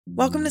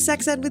Welcome to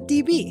Sex Ed with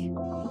DB.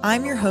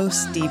 I'm your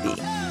host, DB.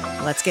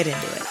 Let's get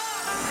into it.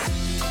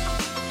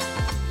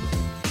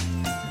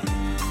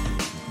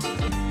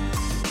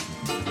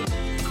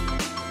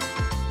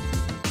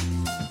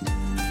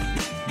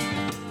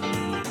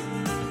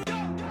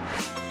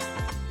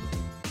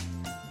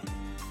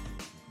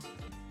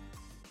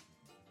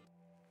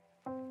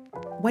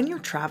 When you're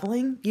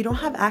traveling, you don't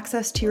have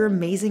access to your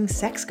amazing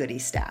sex goodie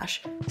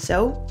stash.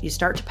 So you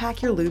start to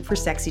pack your lube for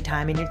sexy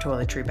time in your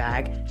toiletry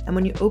bag, and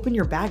when you open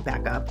your bag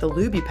back up, the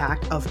lube you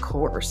packed, of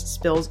course,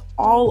 spills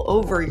all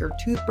over your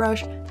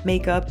toothbrush,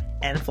 makeup,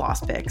 and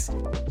floss picks.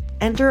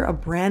 Enter a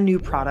brand new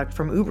product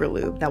from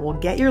Uberlube that will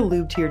get your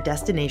lube to your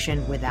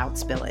destination without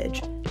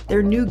spillage.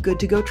 They're new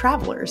good-to-go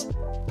travelers.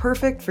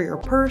 Perfect for your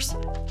purse,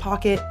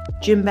 pocket,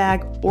 gym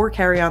bag, or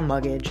carry-on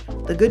luggage,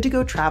 the Good to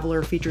Go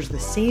Traveler features the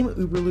same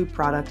Uberlube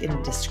product in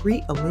a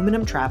discreet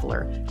aluminum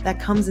traveler that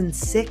comes in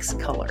 6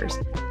 colors.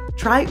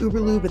 Try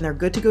Uberlube and their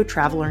Good to Go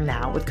Traveler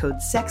now with code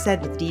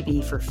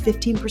SEXEDWITHDB for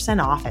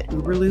 15% off at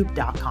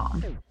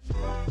uberlube.com.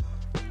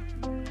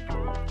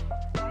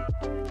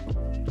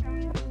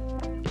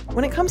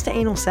 When it comes to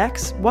anal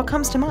sex, what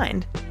comes to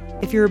mind?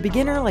 If you're a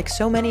beginner like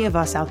so many of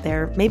us out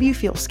there, maybe you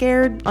feel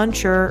scared,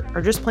 unsure,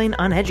 or just plain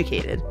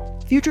uneducated.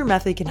 Future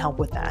Method can help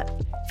with that.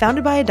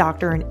 Founded by a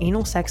doctor and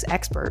anal sex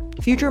expert,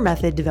 Future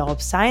Method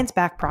develops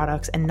science-backed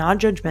products and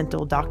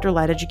non-judgmental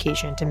doctor-led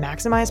education to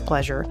maximize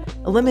pleasure,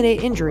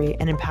 eliminate injury,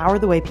 and empower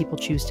the way people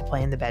choose to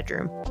play in the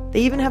bedroom. They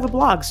even have a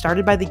blog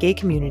started by the gay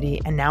community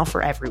and now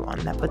for everyone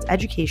that puts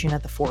education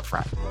at the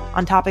forefront,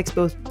 on topics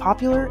both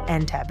popular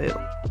and taboo.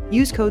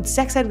 Use code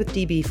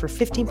SEXEDWITHDB for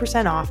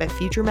 15% off at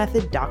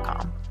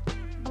futuremethod.com.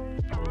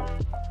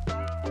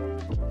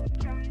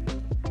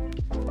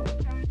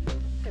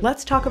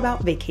 Let's talk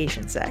about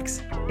vacation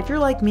sex. If you're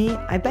like me,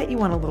 I bet you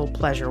want a little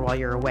pleasure while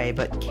you're away,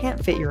 but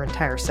can't fit your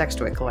entire sex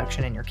toy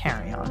collection in your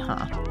carry-on,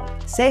 huh?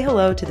 Say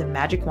hello to the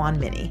Magic Wand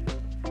Mini.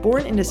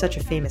 Born into such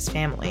a famous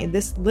family,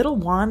 this little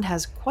wand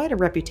has quite a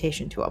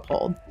reputation to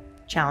uphold.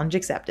 Challenge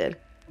accepted.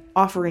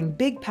 Offering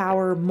big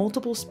power,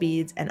 multiple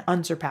speeds, and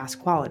unsurpassed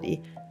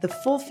quality, the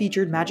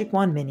full-featured Magic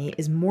Wand Mini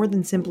is more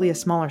than simply a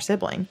smaller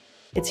sibling.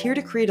 It's here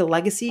to create a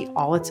legacy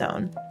all its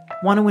own.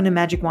 Want to win a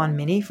Magic Wand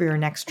Mini for your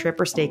next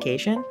trip or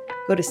staycation?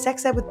 Go to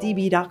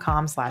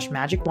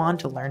sexedwithdb.com/magicwand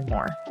to learn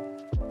more.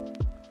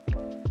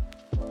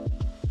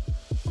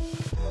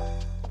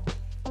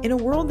 In a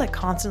world that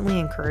constantly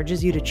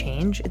encourages you to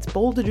change, it's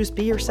bold to just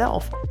be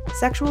yourself.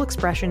 Sexual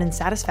expression and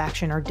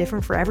satisfaction are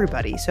different for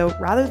everybody, so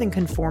rather than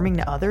conforming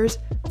to others,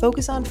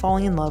 focus on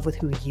falling in love with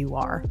who you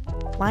are.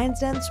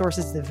 Lion's Den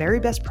sources the very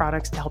best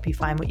products to help you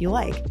find what you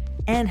like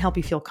and help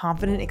you feel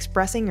confident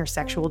expressing your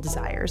sexual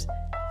desires.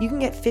 You can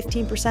get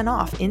 15%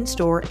 off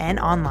in-store and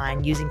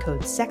online using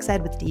code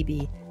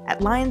SEXEDWITHDB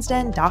at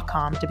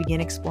lionsden.com to begin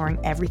exploring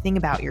everything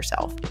about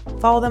yourself.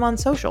 Follow them on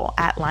social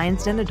at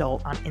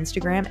lionsdenadult on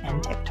Instagram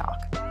and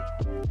TikTok.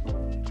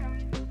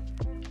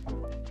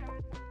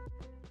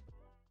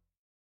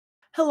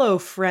 Hello,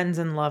 friends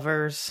and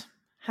lovers.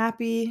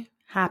 Happy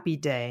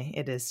day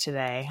it is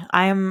today.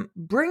 I am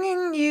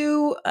bringing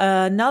you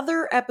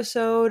another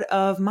episode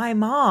of my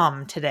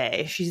mom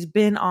today. She's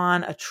been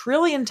on a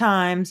trillion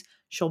times.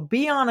 She'll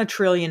be on a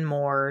trillion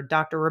more.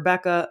 Dr.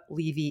 Rebecca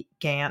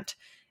Levy-Gantt.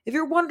 If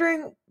you're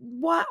wondering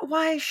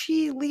why is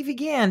she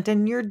Levy-Gantt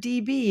and you're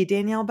DB,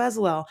 Danielle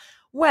Bezalel?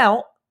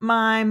 Well,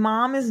 my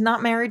mom is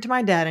not married to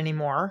my dad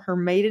anymore. Her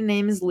maiden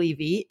name is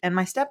Levy, and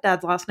my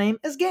stepdad's last name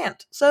is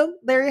Gantt. So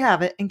there you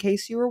have it, in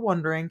case you were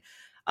wondering.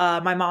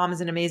 My mom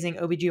is an amazing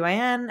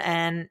OBGYN,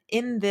 and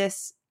in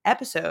this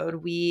episode,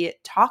 we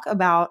talk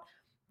about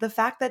the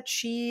fact that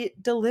she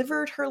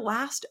delivered her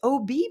last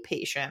OB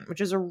patient, which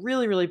is a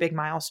really, really big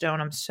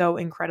milestone. I'm so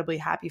incredibly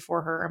happy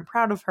for her. I'm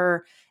proud of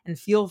her and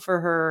feel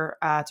for her.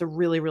 It's a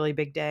really, really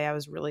big day. I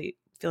was really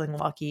feeling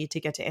lucky to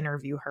get to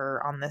interview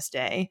her on this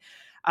day.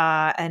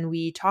 And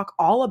we talk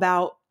all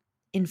about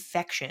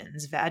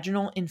infections,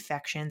 vaginal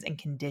infections and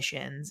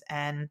conditions.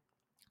 And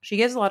she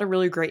gives a lot of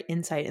really great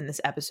insight in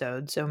this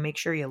episode. So make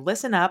sure you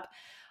listen up.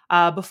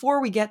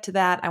 Before we get to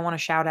that, I want to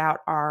shout out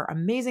our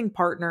amazing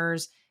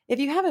partners. If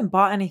you haven't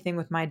bought anything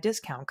with my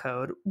discount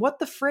code, what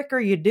the frick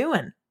are you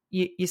doing,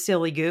 you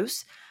silly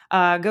goose?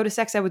 Go to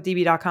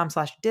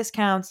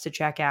sexedwithdb.com/discounts to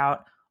check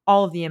out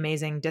all of the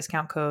amazing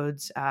discount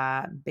codes.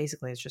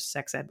 Basically, it's just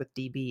Sex Ed with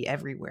DB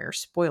everywhere.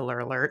 Spoiler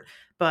alert.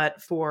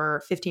 But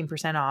for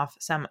 15% off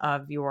some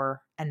of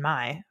your and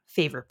my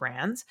favorite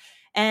brands.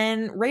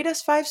 And rate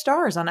us 5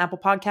 stars on Apple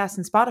Podcasts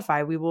and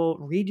Spotify. We will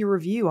read your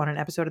review on an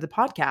episode of the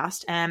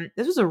podcast. And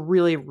this was a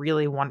really,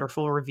 really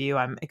wonderful review.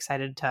 I'm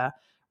excited to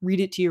read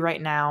it to you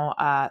right now.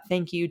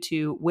 Thank you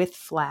to With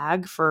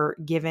Flag for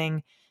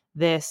giving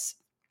this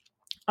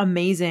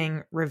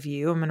amazing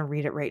review. I'm going to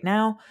read it right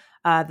now.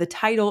 The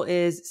title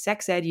is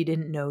Sex Ed You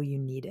Didn't Know You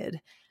Needed.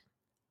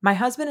 My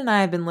husband and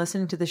I have been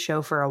listening to the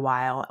show for a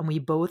while, and we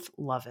both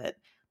love it.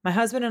 My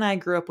husband and I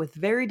grew up with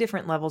very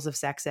different levels of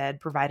sex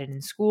ed provided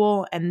in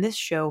school, and this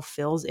show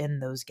fills in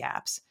those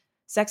gaps.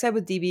 Sex Ed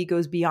with DB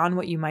goes beyond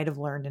what you might have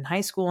learned in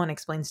high school and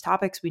explains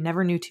topics we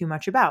never knew too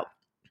much about.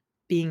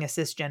 being a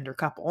cisgender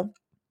couple,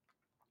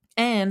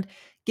 and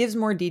gives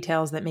more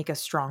details that make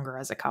us stronger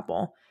as a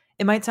couple.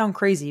 It might sound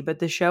crazy, but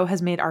the show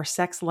has made our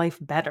sex life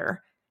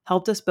better,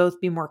 helped us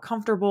both be more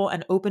comfortable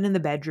and open in the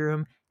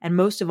bedroom, and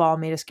most of all,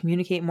 made us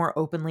communicate more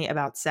openly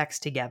about sex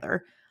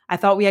together. I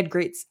thought we had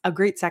a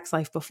great sex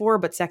life before,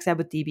 but Sex Ed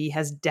with DB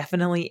has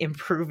definitely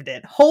improved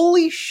it.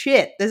 Holy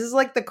shit. This is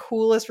like the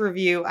coolest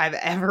review I've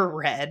ever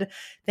read.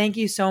 Thank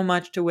you so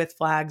much to With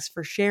Flags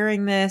for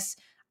sharing this.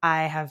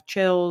 I have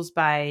chills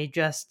by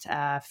just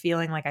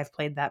feeling like I've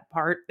played that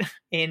part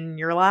in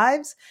your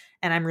lives.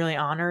 And I'm really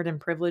honored and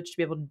privileged to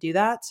be able to do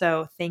that.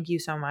 So thank you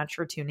so much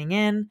for tuning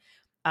in.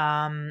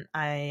 I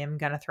am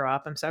going to throw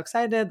up. I'm so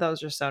excited.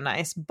 Those are so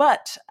nice.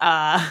 But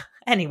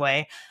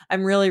anyway,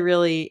 I'm really,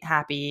 really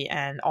happy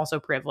and also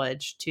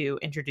privileged to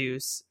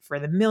introduce for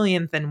the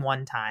millionth and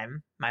one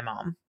time my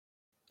mom.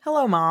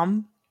 Hello,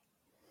 Mom.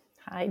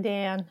 Hi,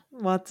 Dan.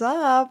 What's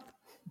up?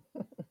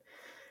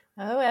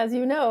 Oh, as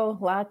you know,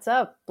 lots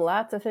up.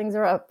 Lots of things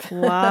are up.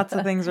 Lots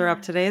of things are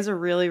up. Today is a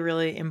really,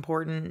 really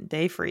important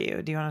day for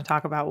you. Do you want to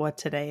talk about what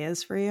today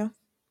is for you?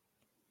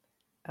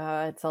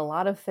 It's a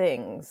lot of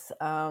things.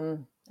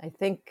 I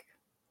think,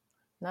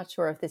 not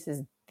sure if this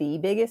is the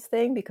biggest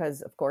thing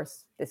because, of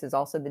course, this is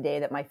also the day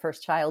that my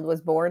first child was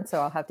born.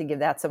 So I'll have to give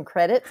that some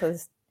credit. So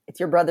it's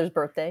your brother's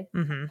birthday.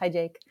 Mm-hmm. Hi,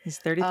 Jake. He's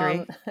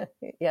 33.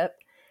 Yep.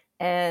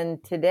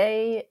 And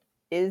today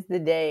is the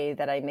day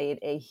that I made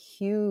a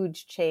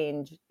huge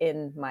change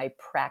in my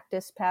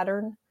practice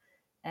pattern.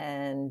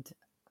 And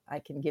I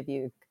can give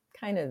you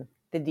kind of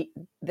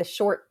the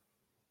short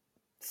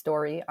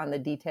story on the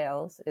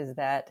details is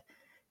that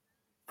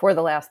for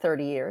the last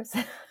 30 years,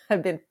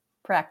 I've been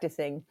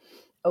practicing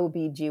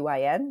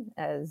OBGYN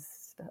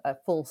as a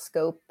full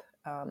scope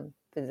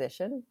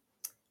physician.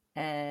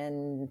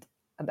 And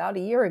about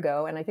a year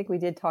ago, and I think we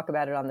did talk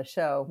about it on the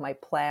show, my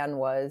plan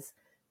was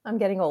I'm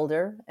getting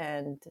older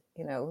and,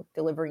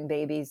 delivering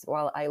babies,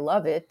 while I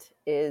love it,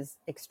 is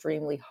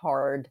extremely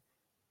hard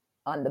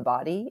on the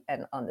body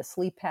and on the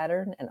sleep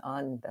pattern and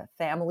on the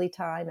family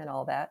time and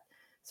all that.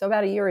 So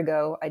about a year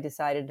ago, I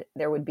decided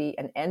there would be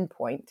an end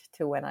point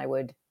to when I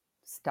would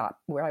stop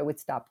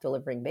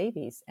delivering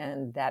babies.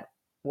 And that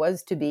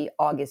was to be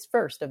August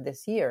 1st of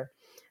this year,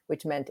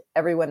 which meant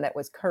everyone that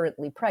was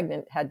currently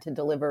pregnant had to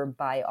deliver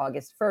by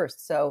August 1st.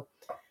 So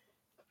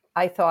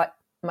I thought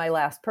my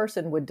last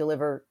person would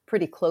deliver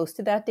pretty close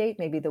to that date,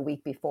 maybe the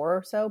week before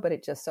or so, but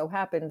it just so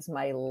happens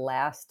my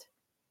last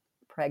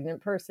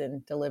pregnant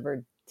person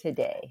delivered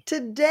today.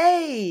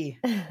 Today!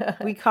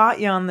 We caught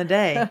you on the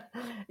day.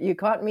 You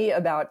caught me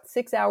about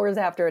 6 hours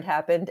after it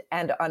happened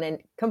and on a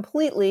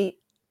completely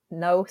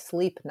no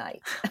sleep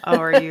night. Oh,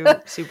 are you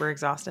super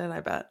exhausted?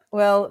 I bet.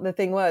 Well, the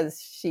thing was,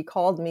 she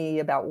called me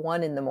about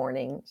 1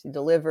 a.m. She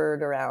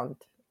delivered around,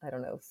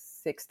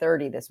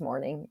 6:30 this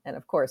morning. And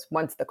of course,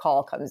 once the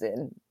call comes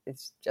in,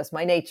 it's just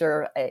my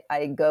nature.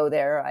 I go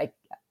there.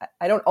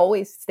 I don't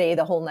always stay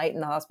the whole night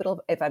in the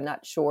hospital if I'm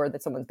not sure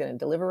that someone's going to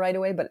deliver right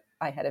away, but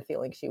I had a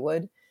feeling she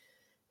would.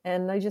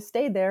 And I just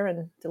stayed there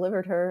and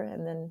delivered her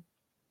and then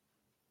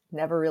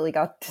never really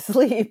got to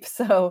sleep.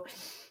 So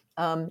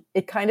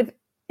it kind of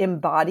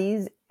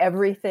embodies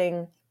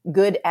everything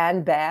good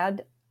and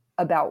bad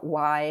about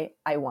why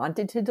I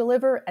wanted to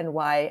deliver and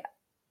why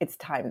it's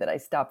time that I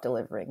stop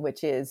delivering,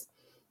 which is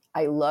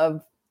I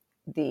love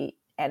the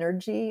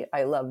energy.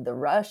 I love the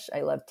rush.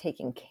 I love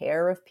taking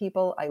care of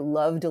people. I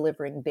love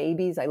delivering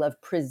babies. I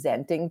love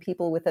presenting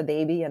people with a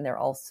baby and they're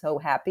all so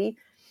happy.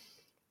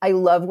 I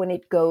love when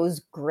it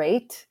goes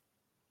great,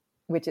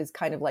 which is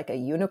kind of like a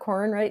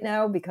unicorn right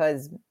now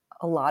because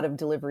a lot of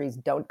deliveries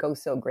don't go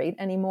so great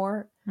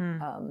anymore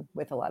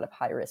with a lot of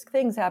high risk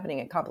things happening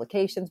and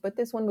complications. But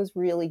this one was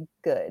really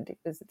good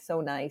because it's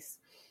so nice.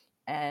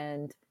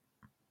 And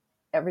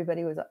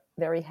everybody was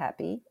very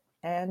happy.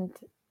 And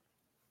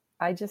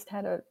I just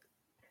had a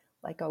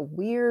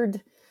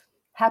weird,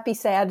 happy,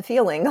 sad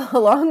feeling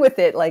along with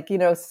it.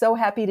 So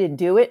happy to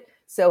do it.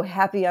 So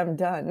happy I'm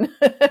done.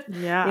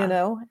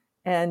 Yeah.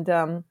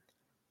 And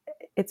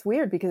it's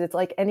weird because it's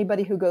like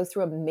anybody who goes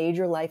through a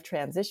major life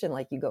transition,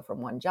 like you go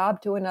from one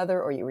job to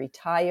another or you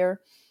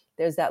retire,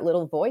 there's that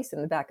little voice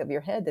in the back of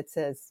your head that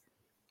says,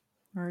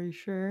 "Are you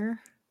sure?"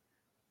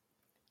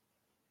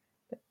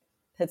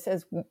 That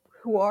says,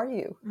 "Who are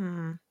you?"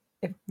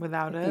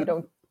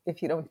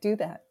 If you don't do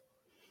that.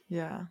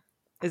 Yeah.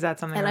 Is that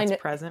something that's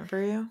present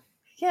for you?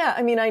 Yeah.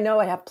 I mean, I know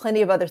I have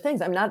plenty of other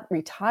things. I'm not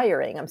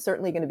retiring. I'm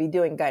certainly going to be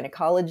doing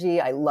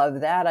gynecology. I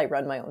love that. I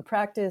run my own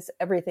practice.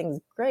 Everything's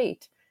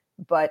great.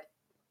 But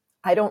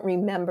I don't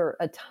remember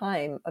a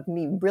time of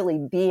me really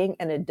being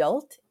an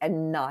adult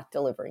and not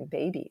delivering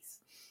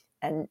babies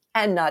and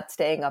not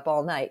staying up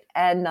all night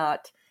and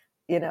not,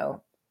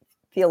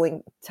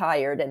 feeling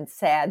tired and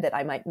sad that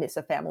I might miss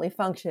a family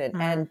function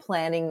and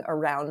planning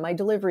around my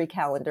delivery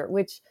calendar,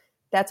 which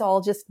that's all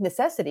just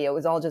necessity. It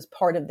was all just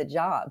part of the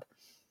job.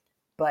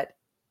 But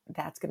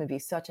that's going to be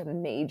such a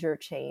major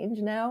change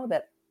now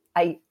that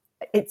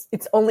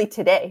it's only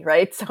today,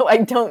 right? So I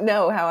don't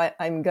know how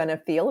I'm going to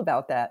feel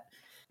about that.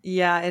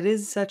 Yeah, it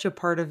is such a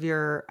part of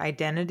your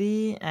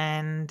identity,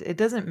 and it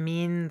doesn't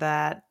mean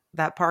that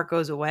that part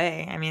goes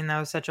away. I mean, that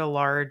was such a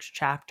large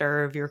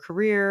chapter of your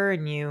career,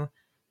 and you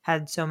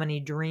had so many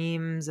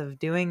dreams of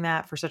doing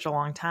that for such a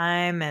long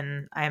time.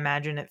 And I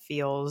imagine it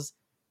feels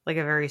like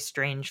a very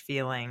strange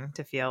feeling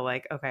to feel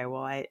like, okay,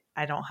 well, I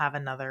don't have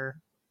another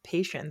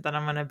patient that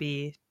I'm going to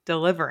be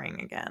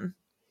delivering again.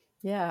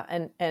 Yeah,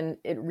 and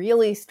it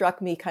really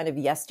struck me kind of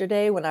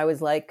yesterday when I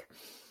was like,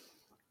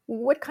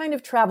 what kind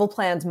of travel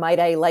plans might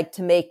I like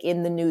to make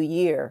in the new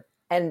year?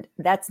 And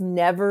that's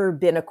never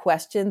been a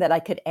question that I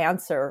could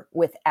answer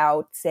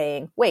without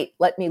saying, wait,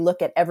 let me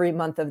look at every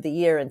month of the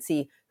year and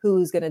see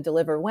who's going to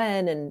deliver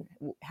when and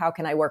how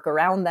can I work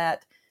around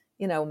that.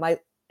 My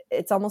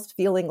it's almost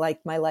feeling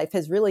like my life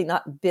has really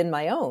not been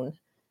my own.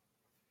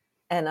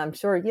 And I'm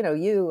sure,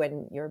 you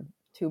and your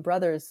two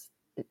brothers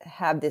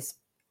have this,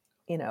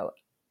 you know,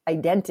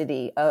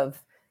 identity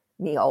of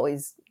me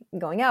always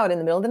going out in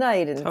the middle of the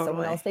night and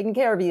someone else Totally. taking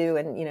care of you,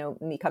 and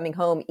me coming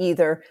home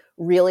either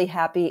really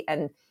happy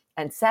and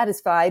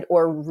satisfied,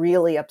 or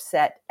really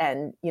upset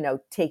and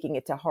taking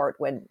it to heart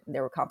when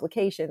there were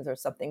complications or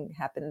something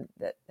happened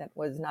that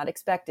was not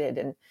expected.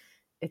 And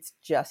it's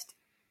just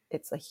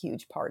it's a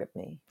huge part of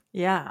me.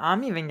 Yeah,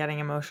 I'm even getting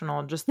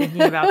emotional just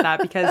thinking about that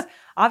because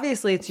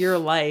obviously it's your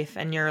life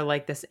and you're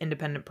like this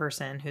independent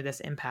person who this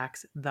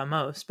impacts the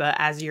most. But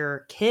as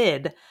your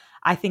kid,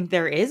 I think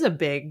there is a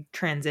big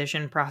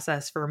transition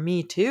process for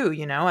me too,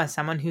 as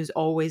someone who's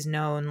always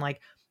known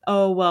like,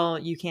 oh, well,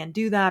 you can't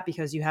do that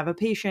because you have a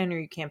patient or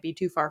you can't be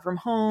too far from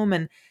home.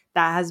 And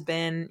that has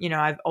been,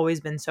 I've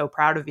always been so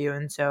proud of you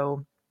and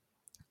so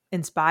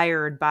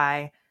inspired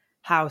by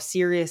how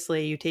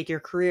seriously you take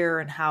your career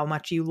and how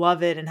much you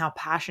love it and how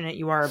passionate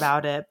you are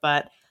about it.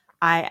 But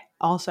I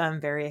also am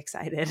very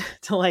excited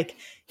to like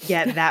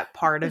get that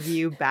part of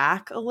you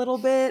back a little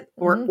bit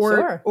or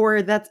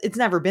Sure. that's it's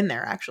never been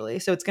there actually.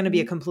 So it's going to be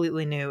a Hmm.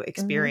 completely new Hmm.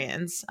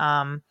 experience.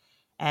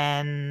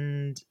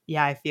 And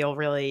yeah, I feel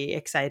really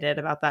excited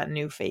about that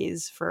new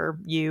phase for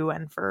you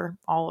and for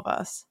all of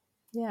us.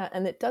 Yeah,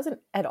 and it doesn't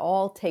at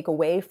all take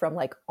away from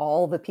like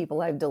all the people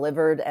I've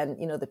delivered, and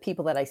the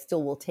people that I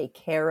still will take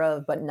care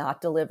of but not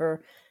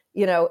deliver.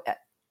 You know,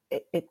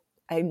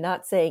 I'm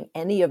not saying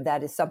any of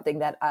that is something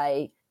that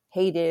I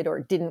hated or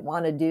didn't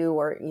want to do,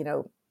 or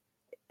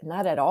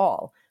not at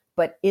all.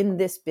 But in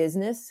this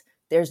business,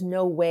 there's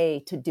no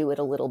way to do it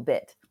a little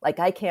bit. Like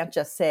I can't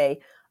just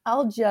say,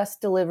 I'll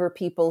just deliver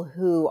people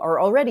who are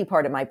already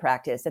part of my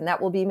practice, and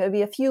that will be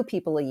maybe a few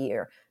people a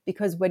year.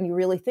 Because when you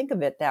really think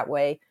of it that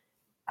way,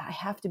 I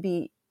have to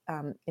be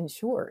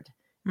insured.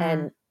 Mm,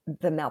 And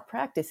the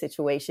malpractice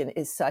situation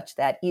is such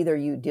that either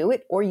you do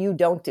it or you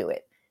don't do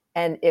it.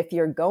 And if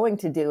you're going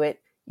to do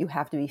it, you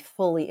have to be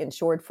fully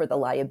insured for the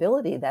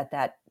liability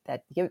that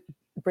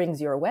brings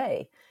your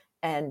way.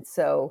 And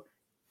so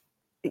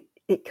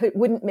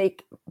wouldn't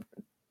make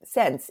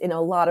sense in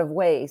a lot of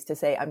ways to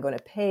say, I'm going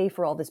to pay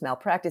for all this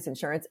malpractice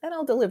insurance and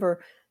I'll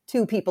deliver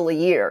two people a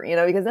year,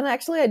 because then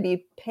actually I'd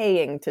be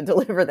paying to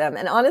deliver them.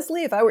 And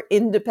honestly, if I were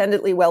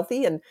independently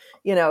wealthy and,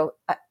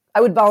 I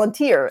would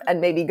volunteer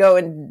and maybe go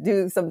and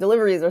do some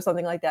deliveries or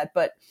something like that.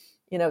 But,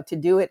 to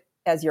do it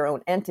as your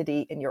own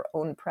entity in your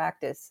own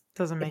practice,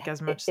 doesn't make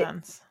as much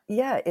sense.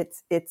 yeah,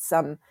 it's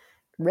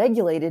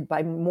regulated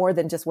by more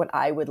than just what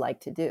I would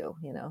like to do.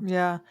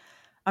 Yeah.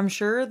 I'm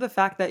sure the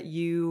fact that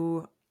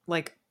you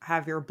like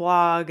have your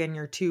blog and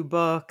your two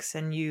books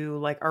and you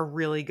like are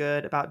really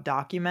good about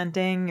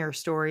documenting your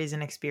stories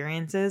and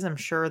experiences, I'm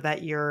sure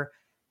that you're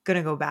going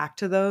to go back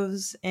to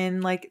those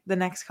in like the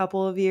next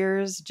couple of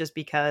years just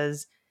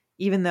because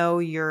even though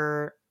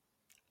you're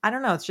I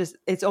don't know,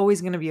 it's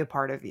always going to be a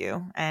part of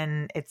you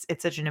and it's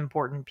such an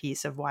important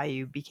piece of why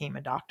you became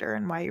a doctor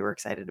and why you were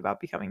excited about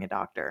becoming a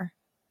doctor.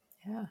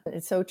 Yeah,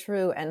 it's so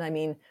true. And I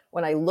mean,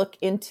 when I look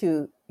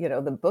into,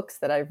 the books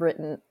that I've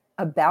written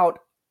about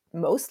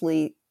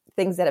mostly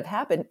things that have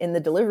happened in the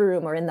delivery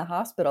room or in the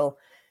hospital,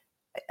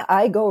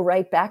 I go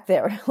right back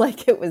there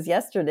like it was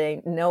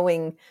yesterday,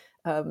 knowing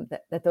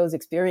that those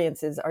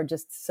experiences are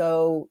just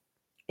so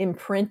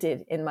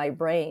imprinted in my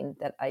brain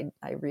that I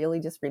really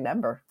just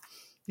remember.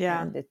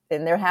 Yeah.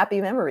 And they're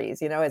happy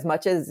memories, as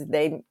much as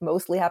they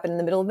mostly happen in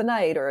the middle of the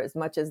night, or as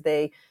much as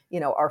they,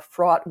 are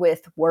fraught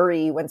with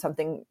worry when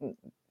something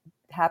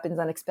happens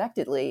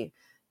unexpectedly.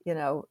 you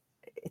know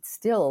it's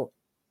still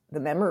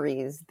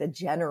the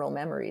general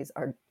memories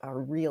are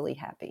really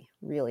happy.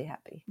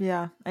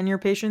 Yeah. And your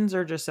patients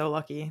are just so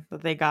lucky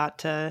that they got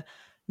to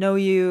know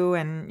you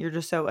and you're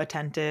just so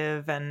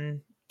attentive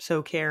and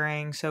so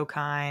caring, so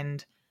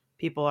kind.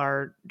 People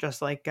are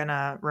just like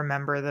gonna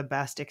remember the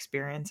best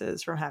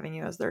experiences from having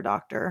you as their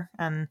doctor.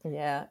 And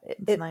Yeah,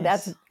 it's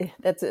nice.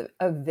 that's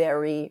a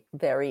very,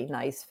 very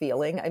nice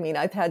feeling. I mean,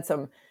 I've had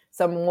some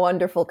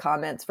wonderful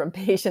comments from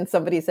patients.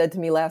 Somebody said to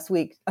me last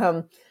week,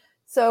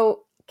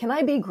 so can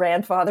I be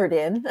grandfathered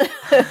in?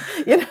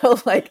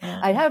 Like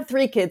I have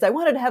 3 kids. I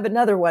wanted to have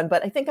another one,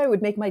 but I think I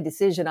would make my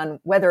decision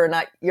on whether or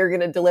not you're going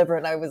to deliver.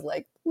 And I was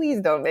like,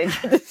 please don't make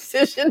a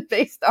decision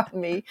based on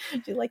me.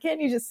 She's like, can't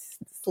you just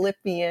slip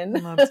me in?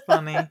 That's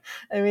funny.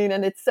 I mean,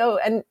 and it's so,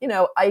 and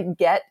I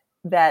get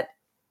that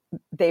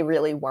they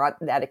really want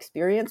that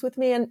experience with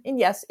me. And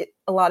yes,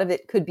 a lot of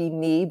it could be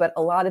me, but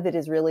a lot of it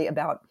is really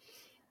about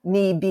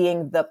me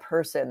being the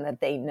person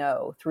that they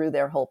know through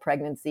their whole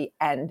pregnancy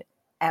and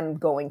am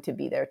going to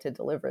be there to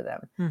deliver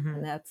them. Mm-hmm.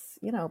 And that's,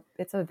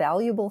 it's a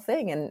valuable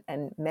thing.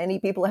 And many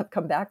people have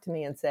come back to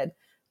me and said,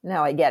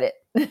 now I get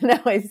it.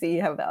 Now I see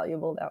how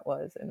valuable that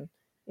was. And,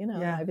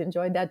 I've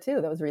enjoyed that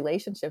too. Those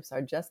relationships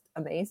are just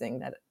amazing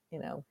that,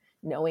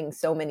 knowing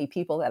so many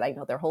people that I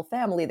know their whole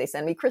family, they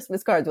send me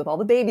Christmas cards with all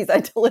the babies I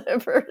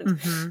delivered.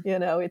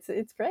 Mm-hmm.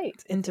 It's great.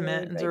 It's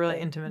intimate. It's a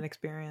really intimate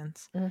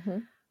experience. Mm-hmm.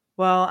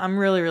 Well, I'm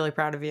really, really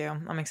proud of you.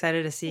 I'm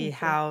excited to see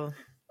how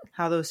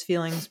those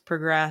feelings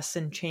progress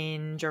and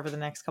change over the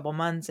next couple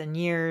months and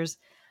years.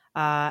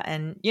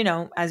 And,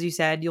 as you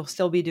said, you'll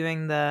still be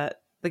doing the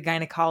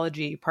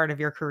gynecology part of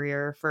your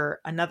career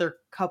for another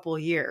couple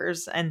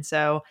years. And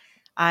so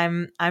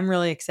I'm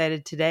really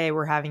excited today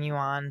we're having you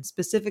on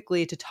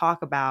specifically to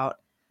talk about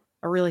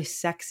a really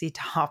sexy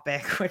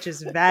topic, which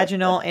is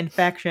vaginal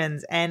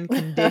infections and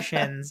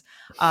conditions.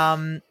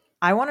 I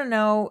want to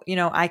know,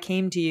 I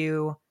came to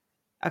you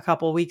a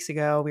couple weeks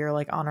ago. We were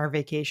like on our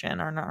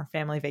vacation, on our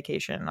family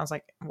vacation. And I was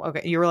like,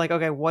 okay, you were like,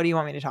 okay, what do you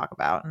want me to talk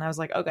about? And I was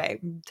like,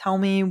 okay, tell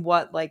me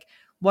what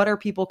are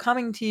people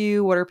coming to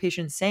you? What are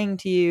patients saying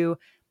to you?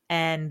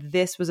 And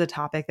this was a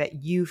topic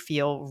that you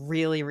feel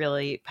really,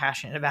 really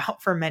passionate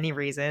about for many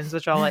reasons,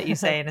 which I'll let you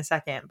say in a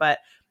second. But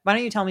why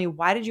don't you tell me,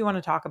 why did you want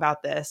to talk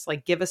about this?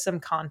 Like, give us some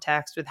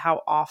context with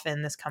how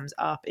often this comes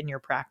up in your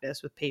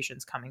practice with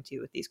patients coming to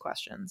you with these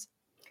questions.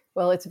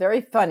 Well, it's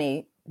very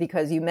funny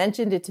because you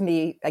mentioned it to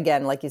me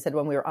again, like you said,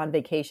 when we were on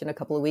vacation a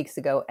couple of weeks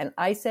ago. And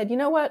I said, you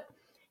know what?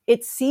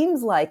 It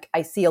seems like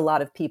I see a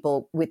lot of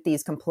people with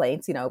these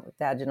complaints,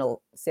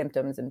 vaginal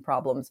symptoms and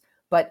problems.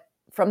 But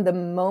from the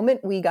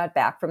moment we got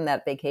back from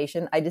that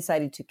vacation, I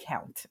decided to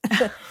count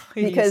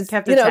because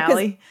kept a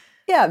tally.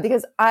 Yeah,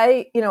 because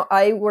I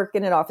work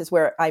in an office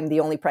where I'm the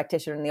only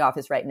practitioner in the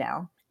office right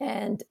now.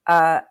 And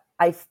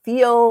I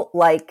feel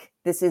like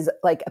this is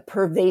like a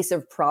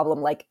pervasive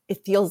problem. Like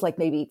it feels like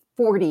maybe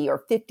 40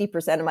 or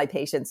 50% of my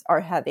patients are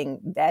having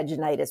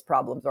vaginitis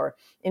problems or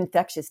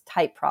infectious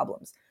type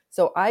problems.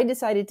 So I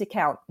decided to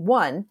count,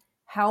 one,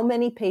 how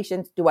many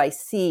patients do I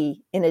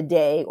see in a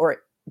day, or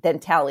then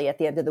tally at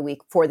the end of the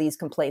week for these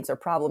complaints or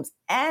problems,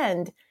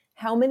 and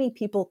how many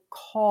people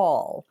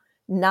call,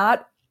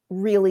 not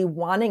really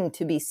wanting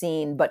to be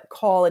seen, but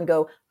call and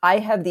go, I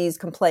have these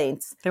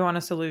complaints. They want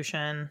a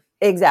solution.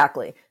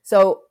 Exactly.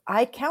 So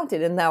I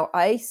counted, and now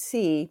I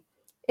see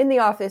in the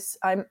office,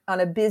 I'm on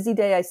a busy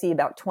day, I see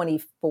about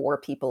 24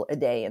 people a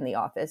day in the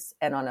office.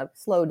 And on a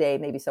slow day,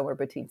 maybe somewhere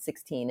between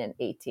 16 and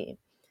 18.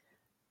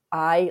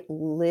 I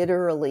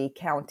literally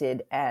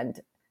counted, and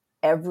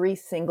every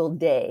single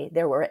day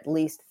there were at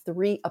least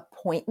 3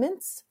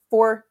 appointments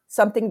for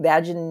something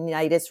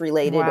vaginitis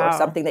related. Wow. Or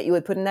something that you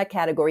would put in that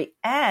category,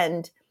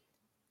 and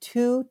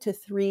 2 to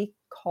 3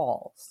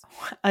 calls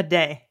a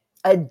day.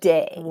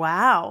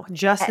 Wow.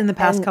 Just in the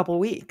past couple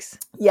weeks.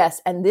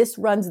 Yes. And this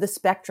runs the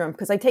spectrum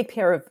because I take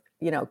care of,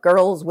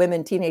 girls,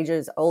 women,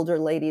 teenagers, older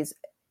ladies,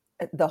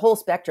 the whole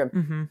spectrum.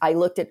 Mm-hmm. I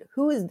looked at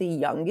who is the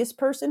youngest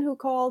person who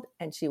called,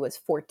 and she was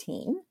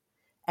 14.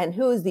 And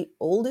who is the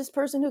oldest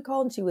person who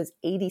called, and she was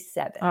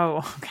 87. Oh,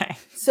 okay.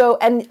 So,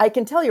 and I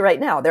can tell you right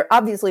now, they're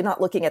obviously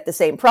not looking at the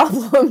same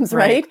problems,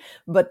 right?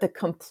 But the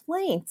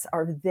complaints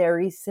are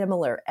very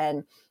similar.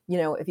 And,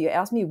 if you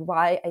ask me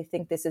why I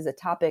think this is a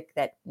topic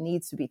that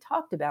needs to be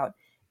talked about,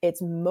 it's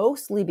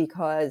mostly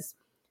because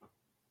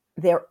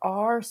there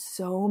are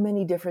so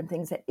many different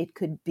things that it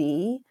could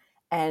be.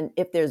 And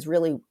if there's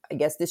really, I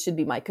guess this should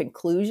be my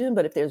conclusion,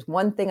 but if there's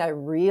one thing I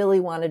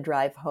really want to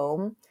drive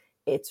home,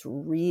 it's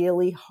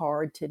really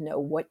hard to know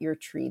what you're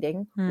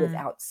treating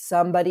without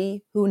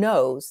somebody who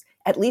knows,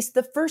 at least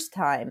the first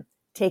time,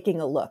 taking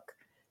a look.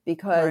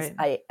 Because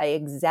I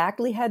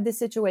exactly had this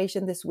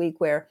situation this week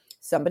where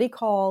somebody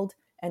called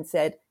and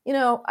said,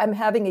 I'm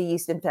having a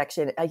yeast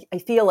infection. I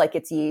feel like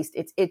it's yeast.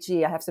 It's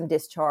itchy. I have some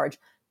discharge.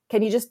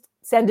 Can you just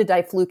send a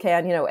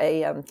diflucan,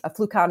 a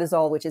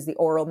fluconazole, which is the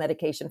oral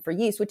medication for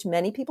yeast, which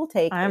many people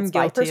take. I'm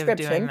guilty of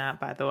doing that,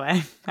 by the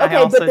way. Okay, I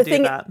also but the do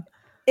thing, that.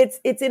 It's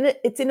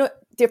in a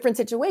different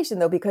situation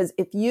though, because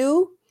if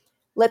you,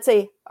 let's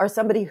say, are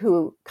somebody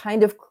who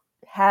kind of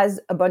has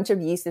a bunch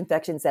of yeast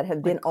infections that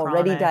have been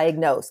already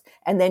diagnosed,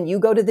 and then you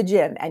go to the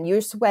gym and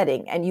you're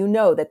sweating and you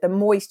know that the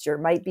moisture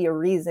might be a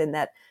reason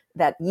that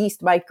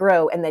yeast might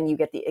grow, and then you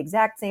get the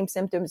exact same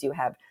symptoms, you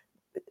have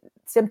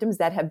symptoms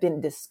that have been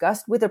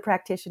discussed with a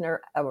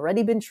practitioner, have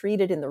already been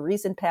treated in the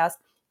recent past.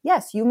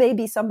 Yes, you may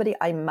be somebody,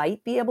 I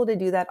might be able to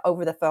do that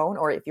over the phone,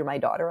 or if you're my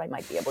daughter, I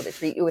might be able to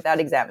treat you without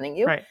examining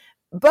you. Right.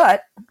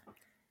 But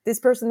this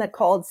person that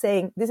called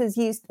saying, this is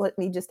yeast, let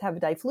me just have a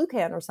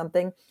diflucan or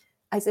something,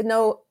 I said,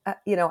 no,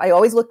 I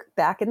always look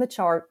back in the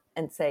chart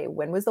and say,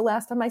 when was the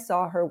last time I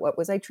saw her? What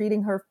was I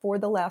treating her for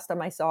the last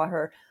time I saw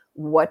her?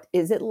 What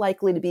is it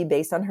likely to be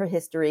based on her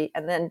history?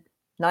 And then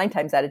 9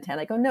 times out of 10,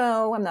 I go,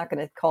 no, I'm not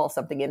going to call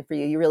something in for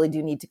you. You really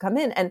do need to come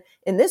in. And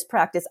in this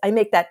practice, I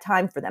make that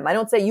time for them. I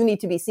don't say you need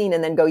to be seen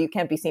and then go, you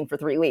can't be seen for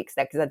 3 weeks,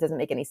 because that doesn't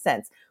make any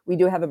sense. We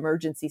do have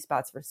emergency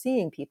spots for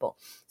seeing people.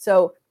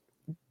 So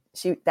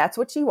that's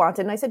what she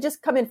wanted. And I said,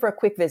 just come in for a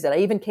quick visit. I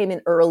even came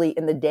in early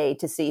in the day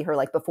to see her,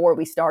 like before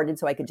we started,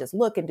 so I could just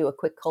look and do a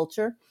quick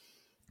culture.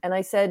 And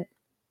I said,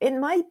 it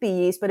might be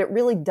yeast, but it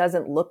really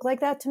doesn't look like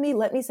that to me.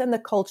 Let me send the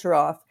culture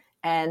off,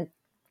 and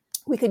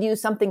we could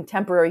use something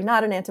temporary,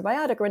 not an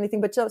antibiotic or anything,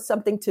 but just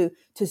something to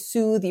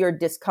soothe your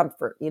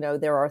discomfort.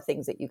 There are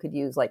things that you could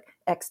use like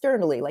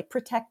externally, like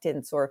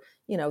protectants or,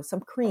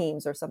 some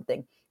creams or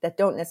something that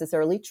don't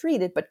necessarily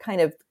treat it, but kind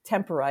of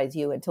temporize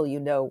you until you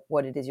know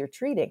what it is you're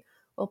treating.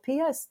 Well,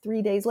 P.S.,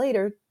 3 days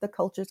later, the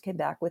cultures came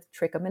back with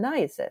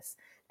trichomoniasis.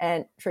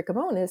 And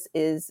trichomonas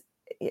is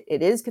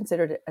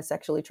considered a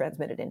sexually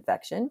transmitted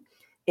infection.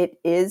 It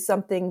is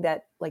something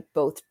that like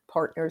both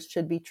partners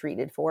should be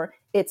treated for.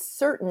 It's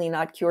certainly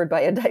not cured by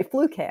a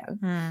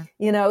diflucan,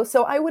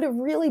 So I would have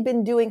really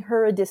been doing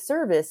her a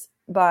disservice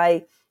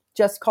by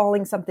just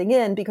calling something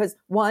in, because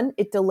 1,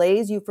 it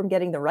delays you from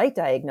getting the right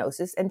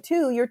diagnosis, and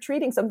 2, you're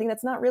treating something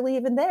that's not really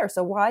even there.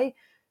 So why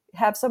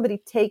have somebody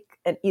take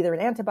either an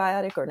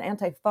antibiotic or an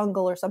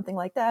antifungal or something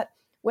like that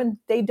when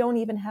they don't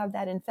even have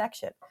that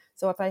infection?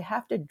 So if I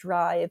have to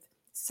drive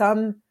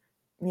some,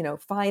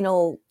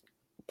 final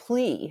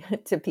plea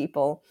to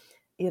people,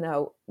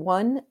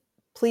 1,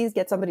 please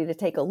get somebody to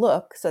take a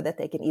look so that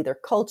they can either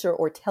culture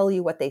or tell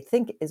you what they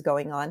think is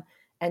going on.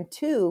 And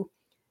 2,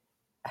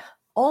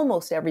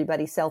 almost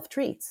everybody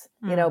self-treats.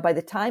 By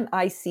the time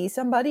I see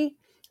somebody,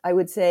 I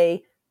would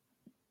say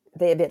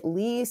they have at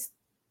least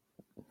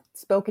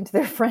spoken to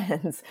their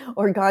friends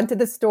or gone to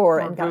the store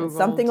and gotten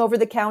something over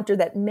the counter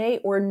that may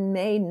or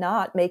may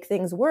not make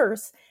things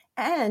worse.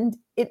 And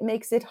it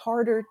makes it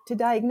harder to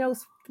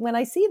diagnose when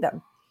I see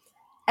them.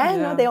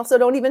 And they also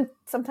don't even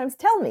sometimes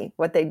tell me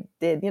what they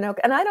did, and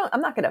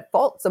I'm not going to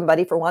fault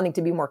somebody for wanting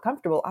to be more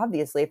comfortable,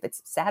 obviously, if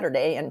it's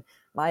Saturday and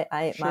my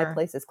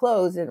place is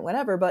closed and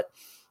whatever. But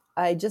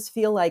I just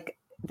feel like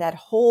that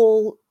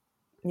whole,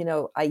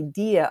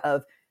 idea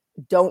of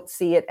don't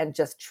see it and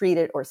just treat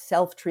it or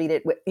self-treat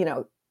it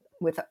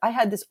with, I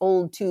had this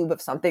old tube of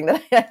something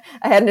that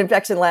I had an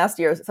infection last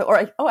year. So,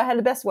 I had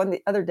the best one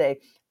the other day.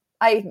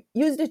 I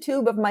used a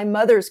tube of my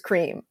mother's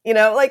cream,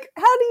 like,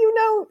 how do you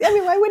know? I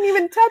mean, I wouldn't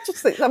even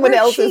touch someone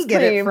else's get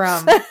cream. It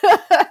from?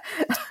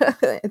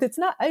 It's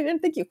not, I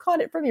didn't think you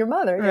caught it from your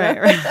mother.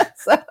 Right.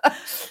 So,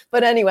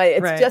 but anyway,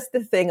 it's just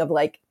the thing of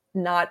like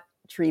not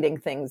treating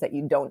things that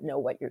you don't know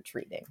what you're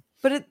treating.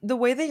 But the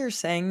way that you're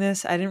saying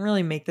this, I didn't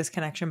really make this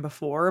connection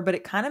before, but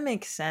it kind of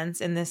makes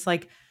sense in this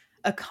like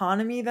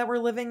economy that we're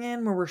living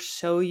in, where we're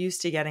so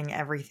used to getting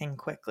everything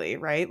quickly,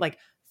 right? Like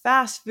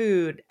fast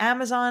food,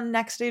 Amazon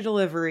next day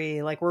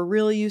delivery. Like we're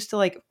really used to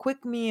like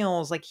quick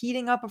meals, like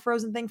heating up a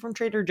frozen thing from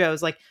Trader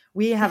Joe's. Like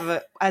we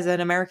have as an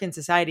American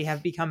society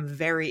have become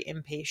very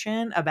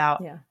impatient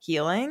about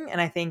healing. And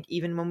I think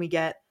even when we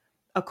get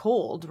a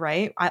cold,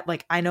 right?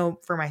 I know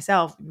for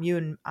myself, you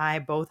and I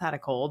both had a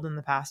cold in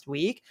the past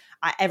week.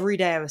 Every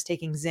day I was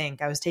taking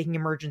zinc. I was taking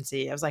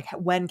emergency. I was like,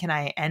 when can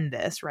I end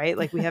this? Right?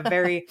 Like we have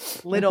very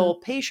little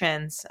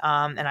patience.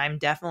 And I'm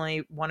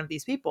definitely one of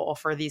these people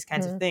for these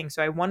kinds of things.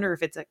 So I wonder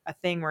if it's a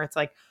thing where it's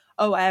like,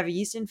 oh, I have a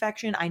yeast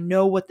infection. I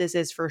know what this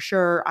is for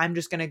sure. I'm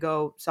just going to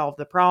go solve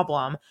the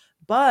problem.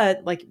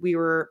 But like we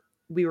were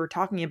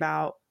talking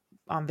about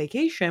on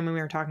vacation when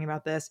we were talking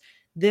about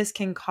this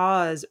can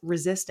cause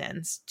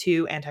resistance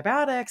to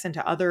antibiotics and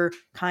to other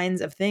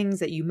kinds of things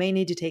that you may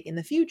need to take in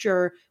the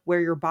future, where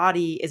your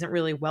body isn't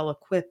really well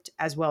equipped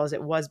as well as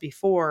it was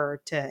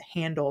before to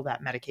handle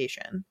that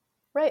medication.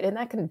 Right. And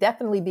that can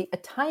definitely be a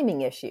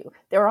timing issue.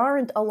 There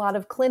aren't a lot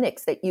of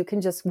clinics that you can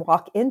just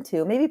walk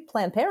into, maybe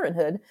Planned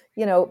Parenthood,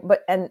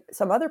 and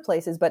some other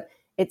places, but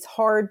it's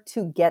hard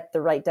to get the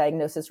right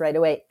diagnosis right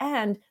away.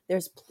 And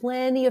there's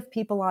plenty of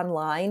people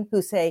online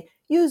who say,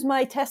 use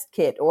my test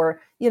kit or,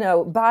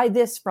 buy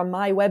this from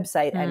my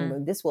website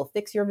and this will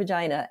fix your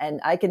vagina. And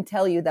I can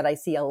tell you that I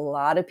see a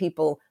lot of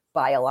people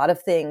buy a lot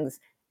of things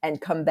and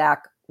come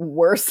back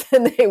worse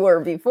than they were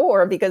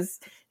before because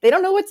they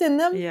don't know what's in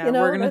them. Yeah,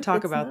 we're going to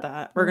talk about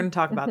that. We're going to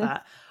talk about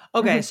that.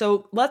 Okay,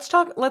 so let's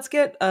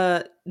get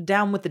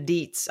down with the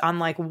deets on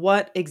like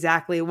what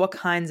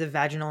kinds of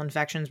vaginal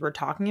infections we're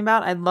talking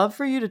about. I'd love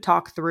for you to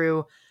talk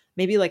through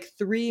maybe like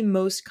 3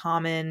 most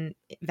common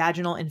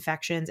vaginal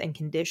infections and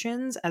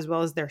conditions, as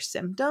well as their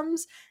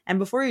symptoms. And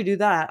before you do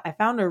that, I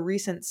found a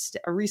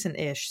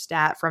recent-ish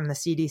stat from the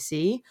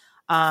CDC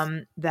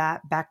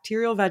that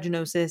bacterial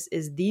vaginosis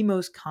is the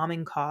most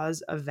common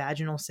cause of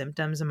vaginal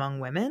symptoms among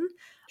women.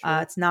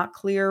 It's not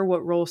clear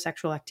what role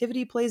sexual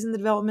activity plays in the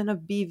development of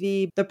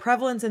BV. The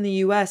prevalence in the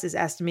US is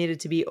estimated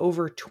to be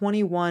over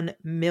 21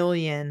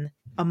 million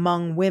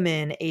among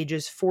women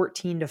ages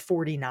 14 to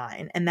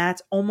 49. And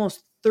that's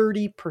almost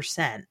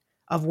 30%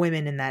 of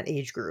women in that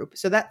age group.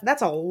 So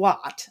that's a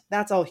lot.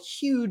 That's a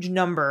huge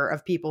number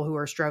of people who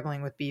are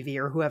struggling with BV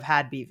or who have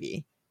had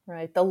BV.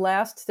 Right. The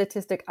last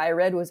statistic I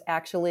read was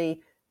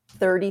actually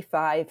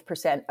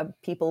 35% of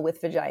people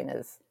with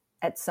vaginas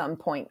at some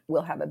point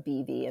will have a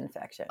BV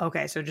infection.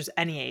 Okay, so just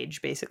any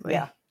age, basically.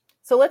 Yeah.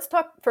 So let's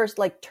talk first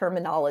like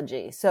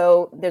terminology.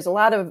 So there's a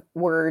lot of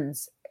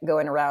words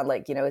going around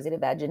like, is it a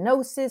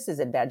vaginosis? Is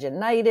it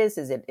vaginitis?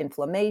 Is it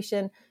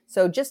inflammation?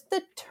 So just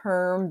the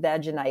term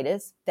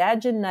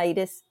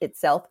vaginitis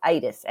itself,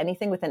 itis,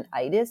 anything with an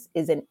itis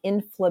is an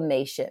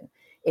inflammation.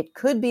 It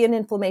could be an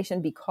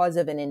inflammation because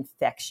of an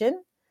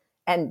infection.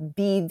 And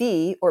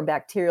BV, or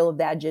bacterial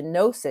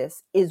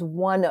vaginosis, is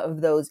one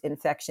of those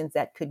infections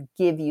that could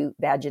give you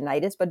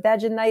vaginitis. But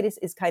vaginitis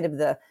is kind of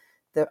the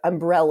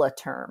umbrella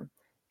term.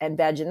 And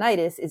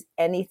vaginitis is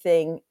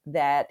anything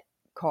that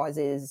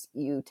causes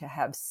you to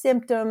have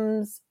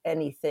symptoms,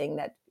 anything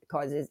that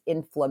causes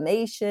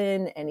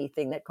inflammation,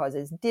 anything that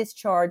causes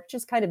discharge,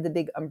 just kind of the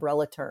big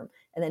umbrella term.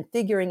 And then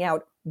figuring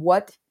out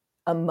what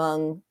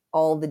among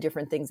all the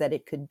different things that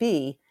it could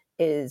be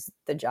is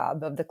the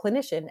job of the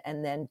clinician,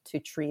 and then to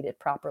treat it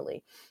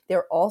properly.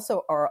 There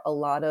also are a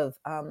lot of,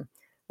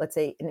 let's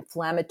say,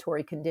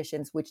 inflammatory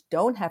conditions which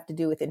don't have to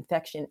do with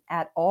infection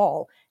at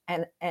all.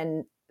 And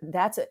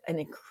that's an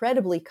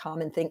incredibly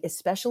common thing,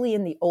 especially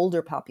in the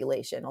older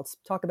population. I'll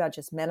talk about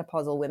just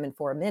menopausal women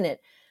for a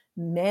minute.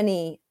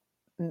 Many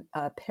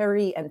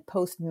peri and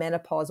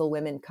postmenopausal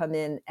women come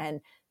in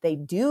and they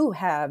do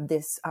have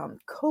this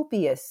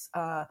copious,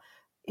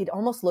 it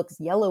almost looks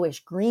yellowish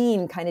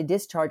green kind of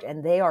discharge,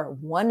 and they are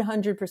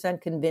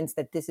 100% convinced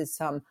that this is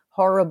some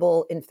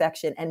horrible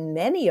infection. And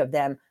many of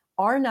them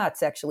are not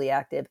sexually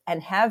active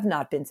and have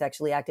not been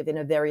sexually active in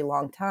a very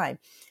long time.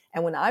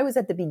 And when I was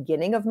at the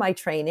beginning of my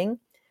training,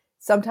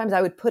 sometimes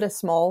I would put a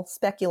small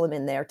speculum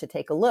in there to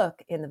take a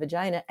look in the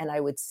vagina, and I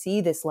would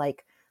see this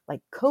like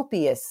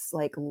copious,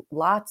 like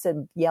lots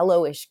of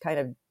yellowish kind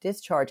of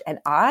discharge. And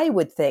I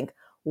would think,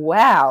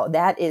 wow,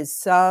 that is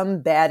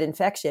some bad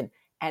infection.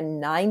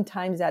 And 9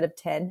 times out of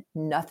 10,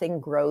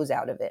 nothing grows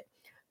out of it.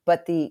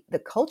 But the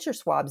culture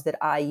swabs that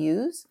I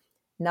use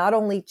not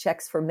only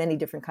checks for many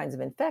different kinds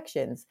of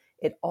infections,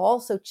 it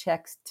also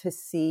checks to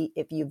see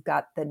if you've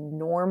got the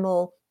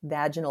normal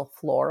vaginal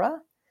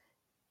flora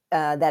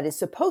that is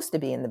supposed to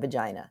be in the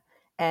vagina.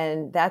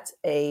 And that's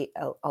a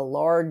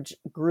large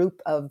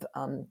group of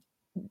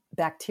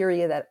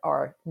bacteria that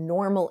are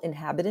normal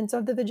inhabitants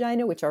of the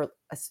vagina, which are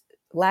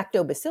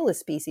lactobacillus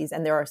species.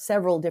 And there are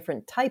several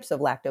different types of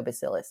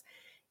lactobacillus.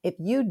 If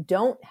you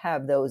don't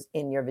have those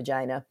in your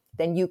vagina,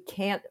 then you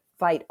can't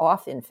fight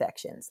off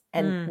infections.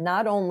 And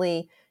not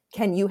only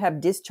can you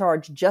have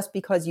discharge just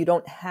because you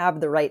don't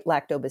have the right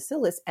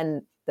lactobacillus,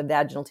 and the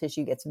vaginal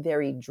tissue gets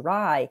very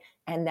dry,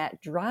 and that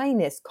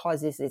dryness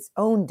causes its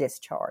own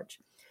discharge.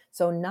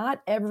 So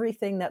not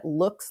everything that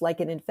looks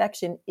like an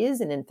infection is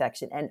an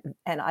infection.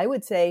 And I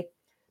would say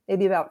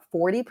maybe about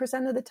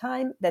 40% of the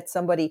time that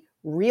somebody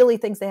really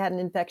thinks they had an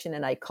infection,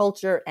 and I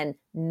culture and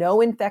no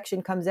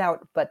infection comes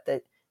out, but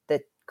the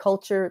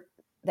culture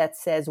that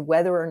says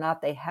whether or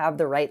not they have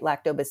the right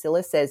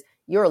lactobacillus says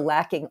you're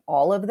lacking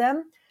all of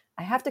them.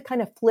 I have to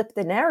kind of flip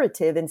the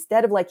narrative.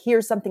 Instead of like,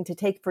 here's something to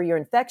take for your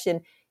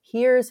infection,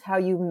 here's how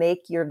you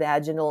make your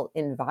vaginal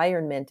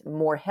environment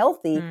more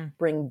healthy,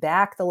 bring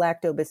back the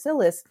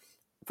lactobacillus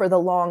for the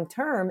long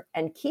term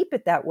and keep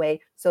it that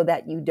way so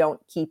that you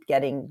don't keep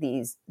getting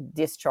these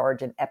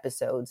discharge and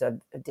episodes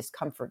of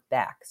discomfort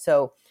back.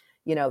 So,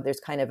 there's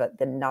kind of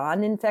the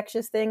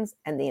non-infectious things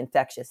and the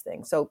infectious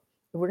things. So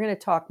we're going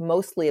to talk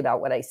mostly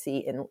about what I see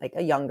in like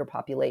a younger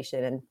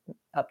population and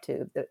up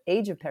to the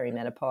age of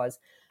perimenopause.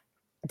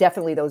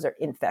 Definitely those are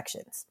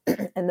infections.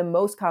 And the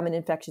most common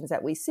infections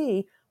that we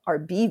see are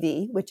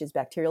BV, which is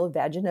bacterial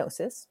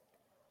vaginosis.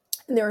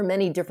 And there are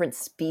many different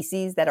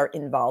species that are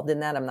involved in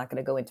that. I'm not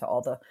going to go into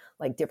all the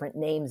like different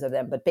names of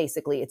them, but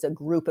basically it's a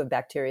group of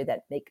bacteria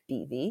that make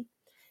BV.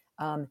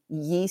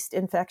 Yeast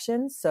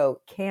infections,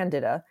 so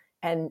Candida,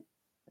 and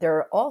there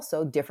are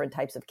also different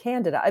types of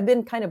Candida. I've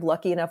been kind of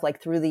lucky enough,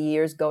 like through the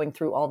years, going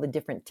through all the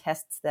different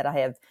tests that I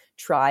have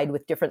tried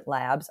with different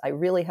labs. I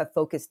really have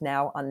focused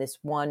now on this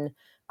one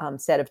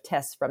set of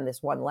tests from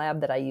this one lab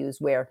that I use,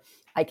 where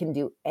I can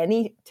do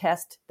any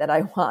test that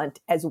I want,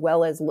 as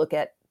well as look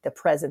at the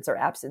presence or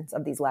absence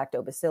of these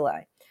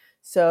lactobacilli.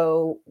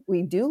 So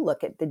we do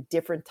look at the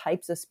different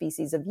types of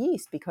species of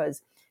yeast,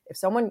 because if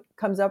someone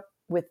comes up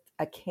with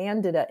a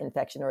Candida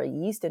infection or a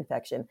yeast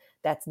infection,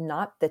 that's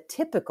not the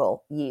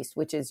typical yeast,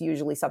 which is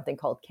usually something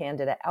called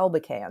Candida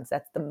albicans.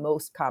 That's the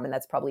most common.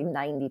 That's probably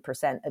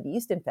 90% of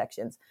yeast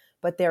infections.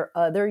 But there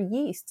are other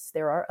yeasts.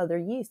 There are other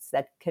yeasts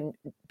that can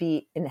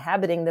be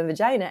inhabiting the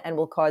vagina and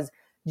will cause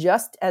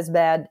just as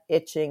bad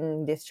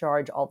itching,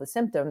 discharge, all the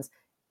symptoms,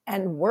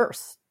 and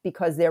worse,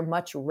 because they're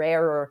much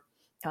rarer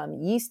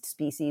yeast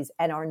species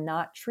and are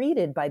not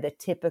treated by the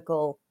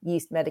typical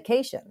yeast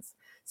medications.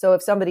 So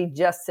if somebody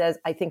just says,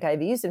 I think I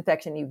have a yeast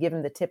infection, you give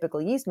them the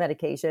typical yeast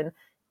medication,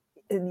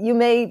 you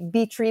may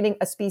be treating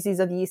a species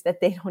of yeast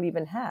that they don't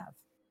even have.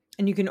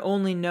 And you can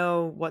only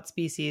know what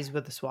species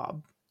with the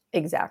swab.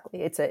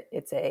 Exactly. It's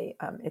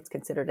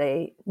considered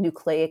a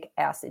nucleic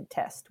acid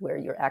test where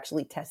you're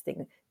actually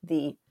testing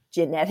the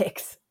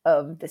genetics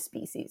of the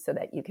species so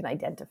that you can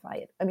identify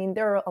it. I mean,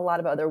 there are a lot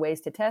of other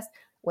ways to test.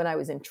 When I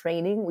was in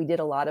training, we did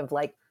a lot of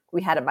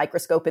we had a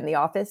microscope in the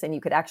office and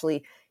you could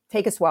actually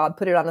take a swab,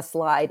 put it on a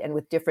slide, and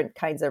with different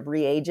kinds of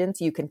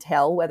reagents, you can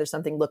tell whether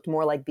something looked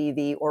more like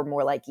BV or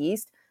more like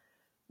yeast.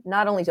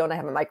 Not only don't I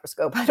have a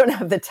microscope, I don't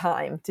have the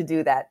time to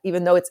do that,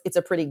 even though it's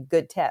a pretty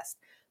good test.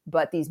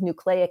 But these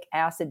nucleic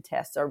acid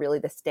tests are really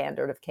the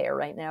standard of care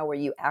right now, where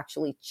you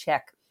actually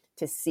check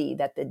to see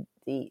that the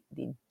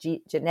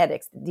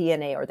genetics, the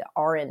DNA or the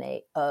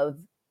RNA of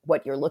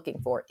what you're looking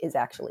for is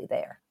actually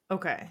there.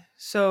 Okay.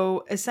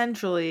 So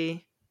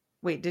essentially,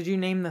 wait, did you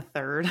name the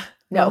third?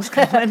 No. Most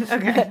common?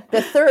 Okay.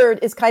 The third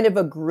is kind of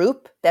a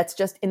group that's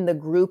just in the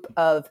group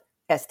of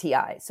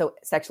STI, so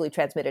sexually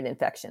transmitted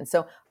infection.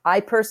 So I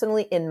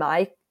personally, in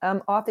my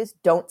office,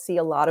 don't see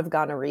a lot of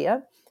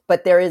gonorrhea,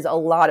 but there is a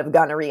lot of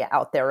gonorrhea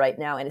out there right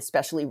now, and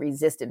especially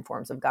resistant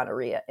forms of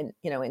gonorrhea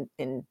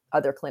in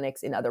other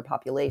clinics, in other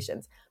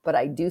populations. But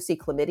I do see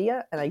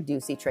chlamydia and I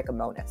do see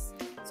trichomonas.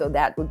 So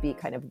that would be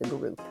kind of the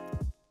group.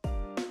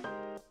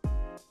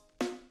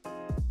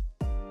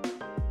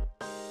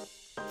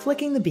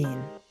 Flicking the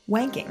bean,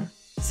 wanking,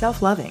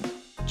 self-loving,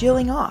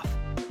 jilling off,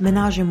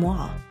 ménage à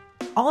moi.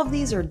 All of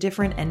these are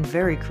different and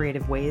very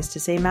creative ways to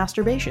say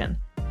masturbation.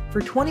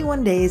 For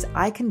 21 days,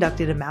 I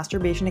conducted a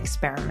masturbation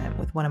experiment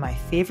with one of my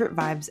favorite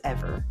vibes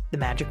ever, the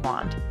magic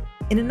wand.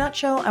 In a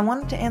nutshell, I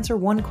wanted to answer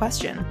one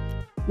question.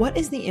 What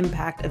is the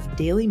impact of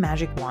daily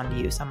magic wand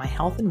use on my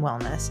health and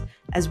wellness,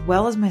 as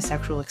well as my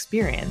sexual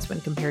experience when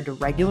compared to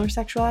regular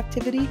sexual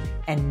activity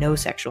and no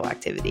sexual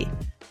activity?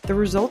 The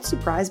results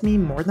surprised me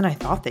more than I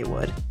thought they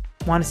would.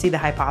 Want to see the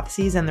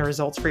hypotheses and the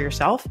results for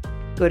yourself?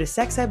 Go to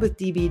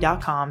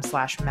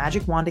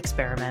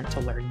sexedwithdb.com/magicwandexperiment to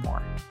learn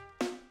more.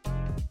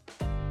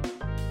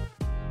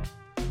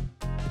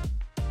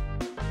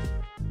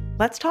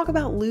 Let's talk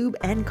about lube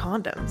and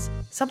condoms.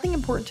 Something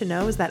important to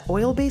know is that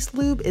oil-based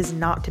lube is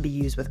not to be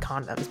used with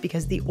condoms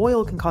because the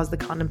oil can cause the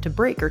condom to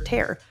break or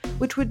tear,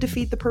 which would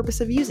defeat the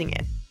purpose of using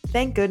it.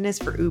 Thank goodness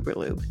for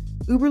Uberlube.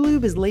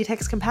 Uberlube is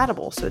latex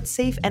compatible, so it's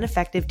safe and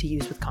effective to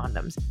use with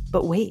condoms.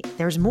 But wait,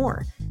 there's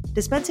more.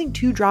 Dispensing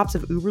 2 drops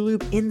of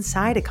Uberlube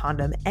inside a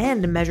condom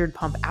and a measured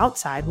pump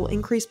outside will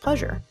increase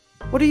pleasure.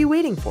 What are you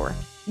waiting for?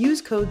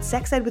 Use code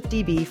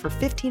SEXEDWITHDB for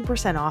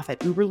 15% off at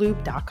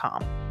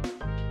uberlube.com.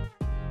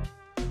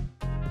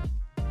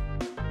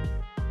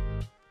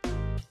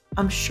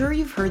 I'm sure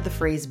you've heard the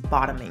phrase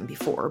bottoming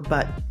before,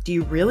 but do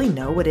you really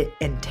know what it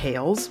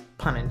entails?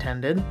 Pun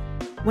intended.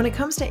 When it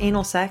comes to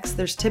anal sex,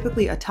 there's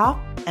typically a top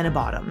and a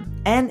bottom,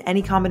 and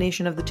any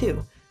combination of the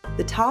two.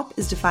 The top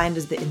is defined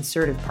as the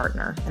insertive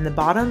partner, and the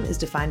bottom is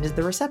defined as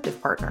the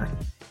receptive partner.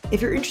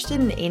 If you're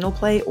interested in anal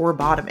play or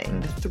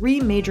bottoming, the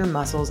 3 major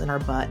muscles in our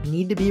butt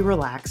need to be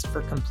relaxed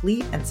for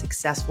complete and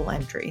successful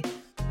entry.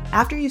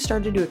 After you've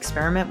started to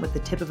experiment with the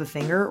tip of a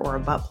finger or a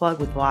butt plug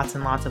with lots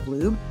and lots of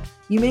lube,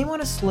 you may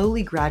want to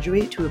slowly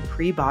graduate to a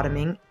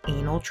pre-bottoming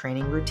anal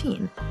training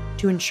routine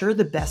to ensure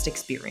the best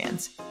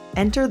experience.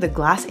 Enter the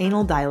glass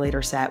anal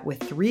dilator set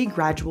with 3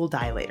 gradual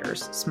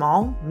dilators,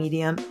 small,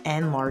 medium,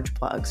 and large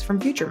plugs from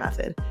Future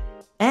Method.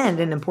 And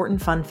an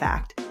important fun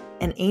fact,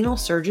 an anal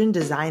surgeon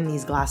designed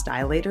these glass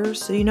dilators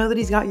so you know that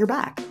he's got your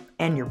back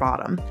and your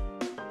bottom.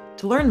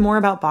 To learn more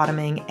about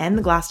bottoming and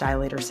the glass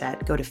dilator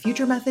set, go to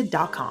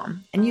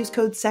futuremethod.com and use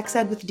code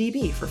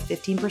SEXEDWITHDB for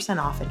 15%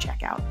 off at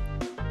checkout.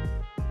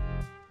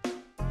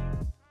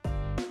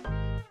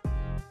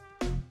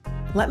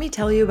 Let me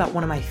tell you about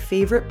one of my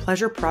favorite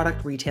pleasure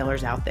product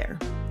retailers out there,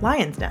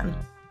 Lion's Den.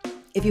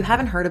 If you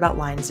haven't heard about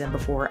Lion's Den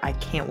before, I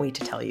can't wait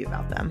to tell you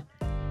about them.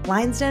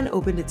 Lion's Den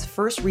opened its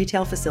first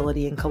retail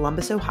facility in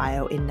Columbus,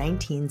 Ohio in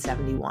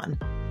 1971.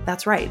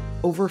 That's right,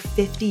 over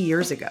 50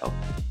 years ago.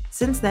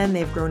 Since then,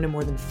 they've grown to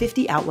more than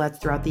 50 outlets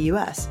throughout the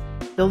US,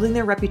 building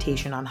their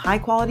reputation on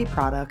high-quality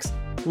products,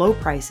 low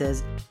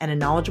prices, and a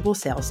knowledgeable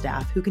sales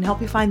staff who can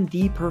help you find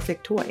the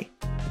perfect toy.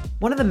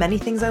 One of the many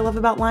things I love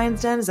about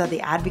Lion's Den is that they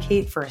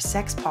advocate for a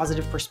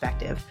sex-positive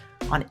perspective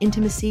on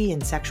intimacy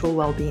and sexual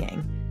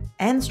well-being,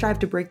 and strive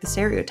to break the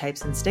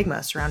stereotypes and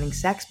stigma surrounding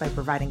sex by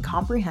providing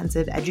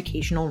comprehensive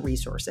educational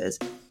resources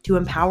to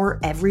empower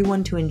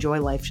everyone to enjoy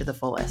life to the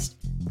fullest.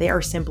 They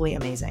are simply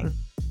amazing.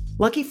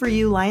 Lucky for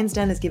you, Lion's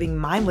Den is giving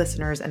my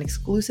listeners an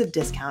exclusive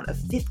discount of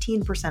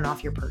 15%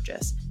 off your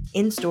purchase,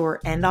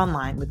 in-store and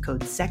online with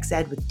code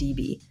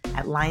SEXEDWITHDB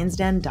at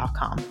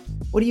lionsden.com.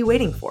 What are you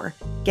waiting for?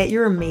 Get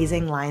your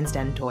amazing Lion's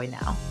Den toy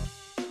now.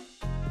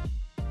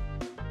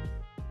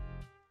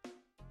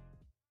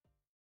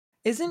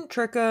 Isn't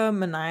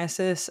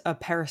trichomoniasis a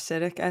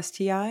parasitic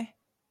STI?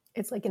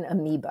 It's like an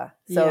amoeba.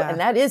 So, Yeah. And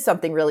that is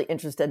something really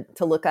interesting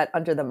to look at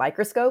under the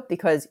microscope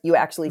because you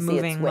actually see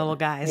Moving it swim. little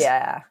guys.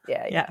 Yeah.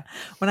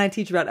 When I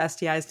teach about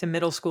STIs to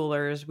middle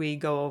schoolers, we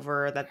go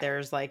over that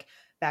there's like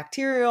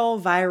bacterial,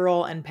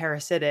 viral, and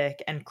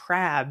parasitic, and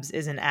crabs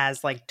isn't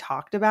as like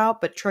talked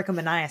about, but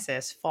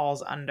trichomoniasis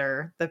falls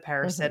under the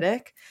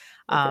parasitic.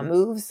 If it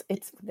moves,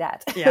 it's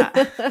that.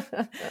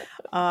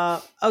 Yeah.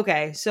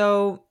 Okay.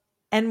 So,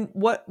 and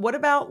what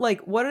about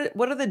like what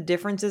are the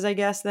differences, I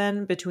guess,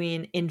 then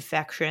between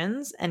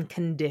infections and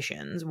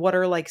conditions? What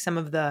are like some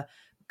of the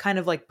kind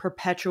of like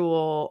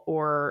perpetual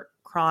or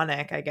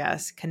chronic, I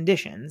guess,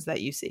 conditions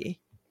that you see?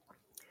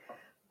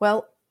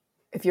 Well,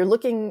 if you're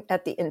looking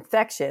at the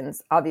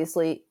infections,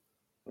 obviously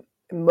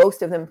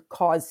most of them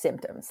cause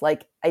symptoms.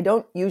 Like I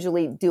don't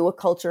usually do a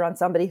culture on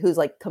somebody who's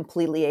like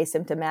completely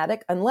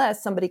asymptomatic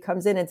unless somebody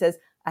comes in and says,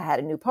 I had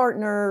a new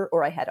partner,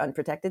 or I had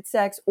unprotected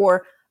sex,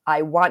 or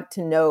I want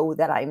to know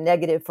that I'm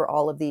negative for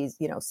all of these,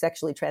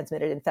 sexually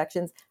transmitted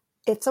infections.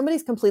 If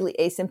somebody's completely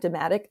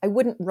asymptomatic, I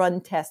wouldn't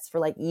run tests for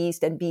like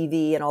yeast and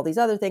BV and all these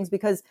other things,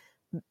 because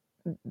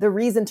the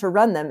reason to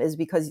run them is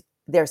because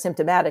they're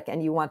symptomatic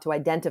and you want to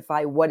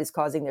identify what is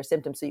causing their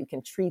symptoms so you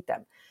can treat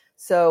them.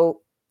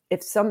 So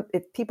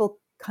if people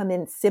come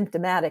in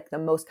symptomatic, the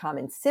most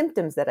common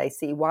symptoms that I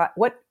see, what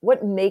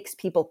makes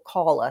people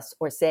call us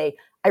or say,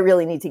 I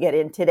really need to get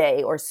in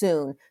today or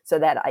soon so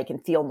that I can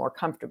feel more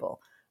comfortable.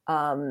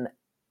 Pain,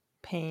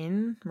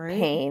 right?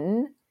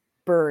 Pain,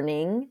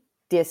 burning,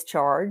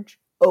 discharge,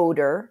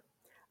 odor,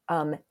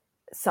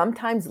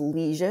 sometimes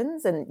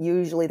lesions, and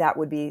usually that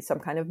would be some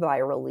kind of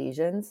viral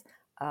lesions.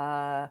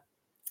 Other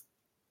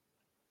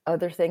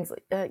things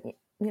like,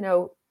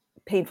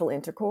 painful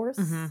intercourse.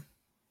 Mm-hmm.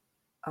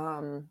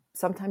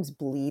 Sometimes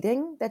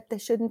bleeding that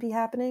shouldn't be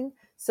happening.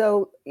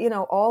 So,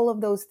 all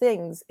of those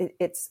things,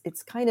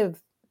 it's kind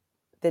of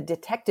the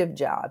detective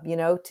job,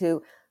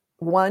 to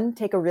one,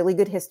 take a really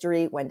good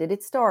history. When did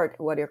it start?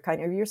 What are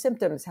kind of your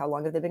symptoms? How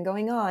long have they been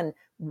going on?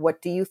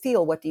 What do you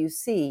feel? What do you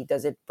see?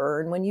 Does it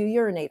burn when you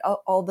urinate?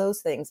 All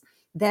those things.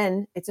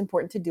 Then it's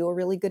important to do a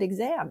really good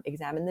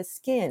examine the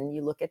skin.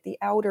 You look at the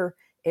outer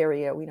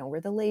area,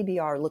 where the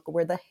labia are, look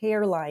where the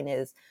hairline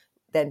is.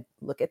 Then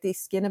look at the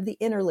skin of the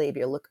inner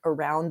labia, look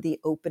around the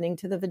opening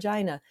to the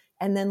vagina,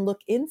 and then look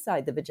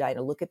inside the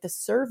vagina, look at the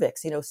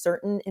cervix.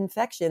 Certain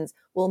infections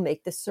will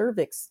make the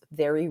cervix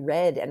very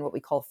red and what we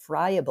call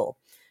friable.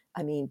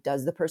 I mean,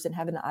 does the person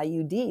have an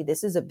IUD?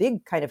 This is a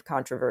big kind of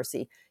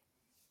controversy.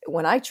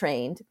 When I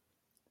trained,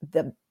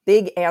 the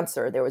big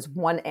answer, there was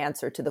one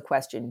answer to the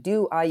question,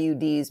 do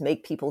IUDs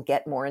make people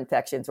get more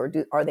infections, or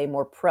are they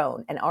more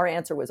prone? And our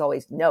answer was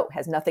always, no,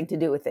 has nothing to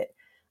do with it.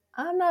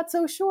 I'm not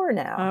so sure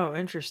now. Oh,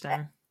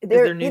 interesting. Is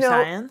there new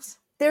science?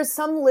 There's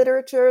some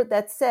literature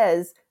that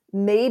says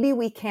maybe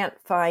we can't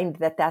find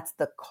that that's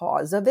the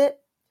cause of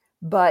it,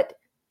 but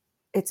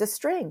it's a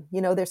string.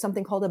 There's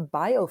something called a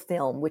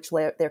biofilm, which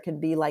there can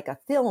be like a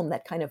film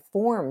that kind of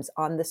forms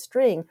on the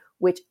string,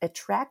 which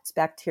attracts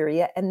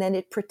bacteria, and then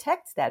it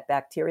protects that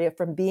bacteria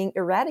from being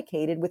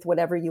eradicated with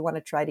whatever you want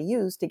to try to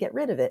use to get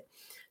rid of it.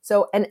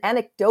 So, and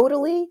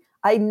anecdotally,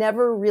 I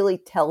never really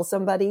tell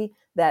somebody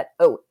that,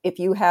 if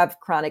you have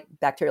chronic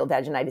bacterial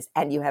vaginitis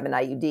and you have an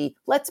IUD,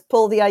 let's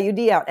pull the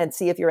IUD out and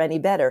see if you're any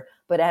better.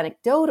 But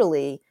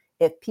anecdotally,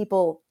 if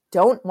people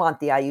don't want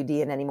the IUD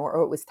in anymore,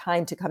 or it was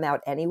time to come out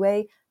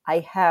anyway, I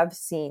have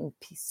seen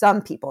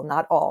some people,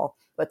 not all,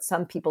 but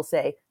some people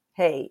say,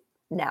 hey,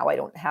 now I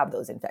don't have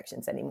those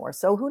infections anymore.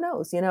 So who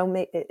knows,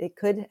 it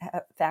could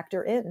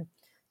factor in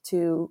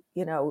to,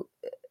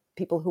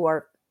 people who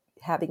are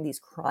having these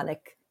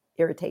chronic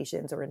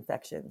irritations or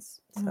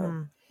infections.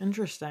 So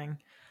interesting.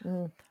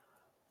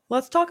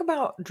 Let's talk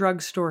about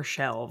drugstore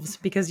shelves,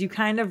 because you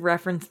kind of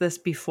referenced this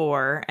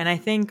before. And I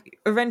think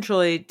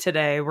eventually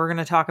today we're going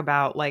to talk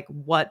about like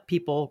what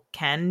people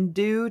can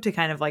do to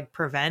kind of like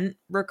prevent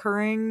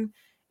recurring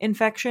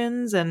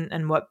infections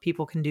and what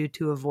people can do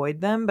to avoid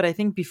them. But I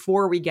think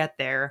before we get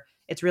there,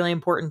 it's really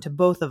important to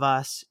both of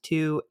us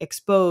to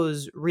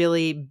expose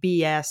really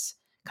BS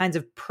kinds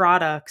of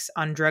products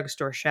on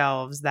drugstore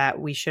shelves that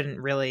we shouldn't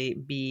really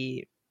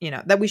be,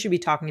 that we should be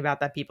talking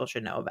about, that people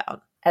should know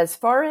about. As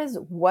far as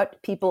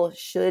what people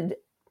should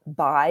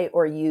buy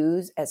or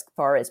use as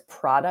far as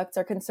products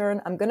are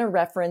concerned, I'm going to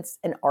reference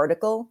an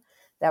article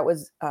that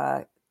was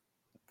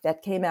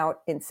that came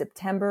out in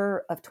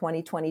September of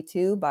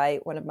 2022 by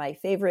one of my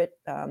favorite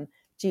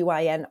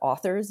GYN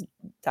authors,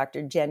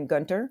 Dr. Jen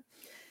Gunter.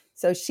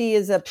 So she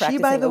is a practicing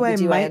She, by the way,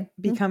 OBGYN. might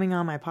be coming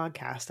on my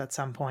podcast at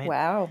some point.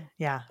 Wow.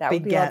 Yeah. That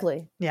would be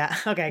lovely. Yeah.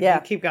 Okay. Yeah.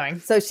 Keep going.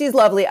 So she's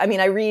lovely. I mean,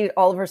 I read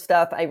all of her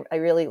stuff. I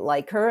really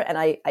like her. And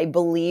I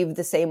believe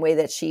the same way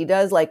that she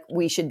does. Like,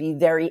 we should be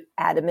very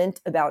adamant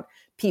about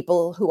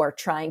people who are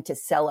trying to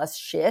sell us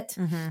shit,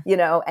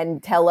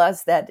 and tell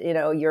us that,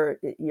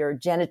 your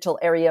genital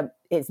area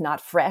is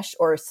not fresh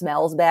or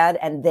smells bad,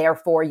 and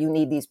therefore you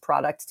need these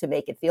products to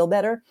make it feel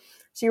better.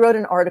 She wrote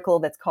an article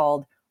that's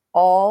called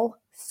All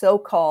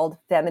So-Called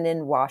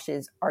Feminine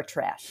Washes Are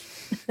Trash.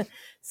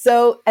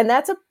 So, and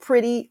that's a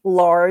pretty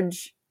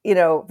large,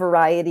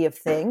 variety of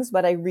things,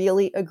 but I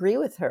really agree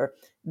with her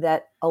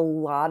that a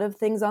lot of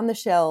things on the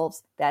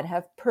shelves that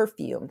have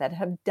perfume, that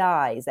have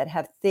dyes, that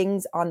have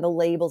things on the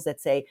labels that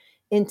say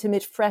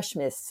intimate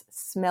freshness,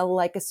 smell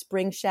like a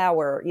spring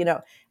shower,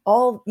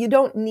 you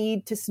don't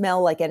need to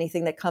smell like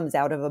anything that comes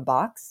out of a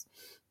box.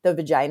 The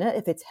vagina,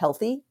 if it's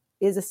healthy,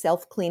 is a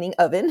self-cleaning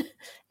oven.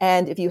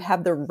 And if you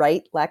have the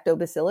right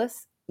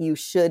lactobacillus, you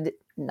should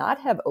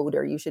not have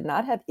odor. You should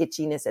not have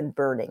itchiness and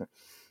burning.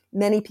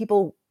 Many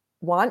people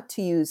want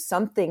to use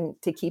something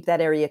to keep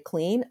that area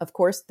clean. Of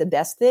course, the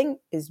best thing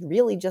is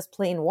really just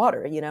plain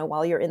water.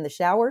 While you're in the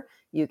shower,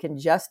 you can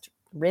just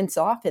rinse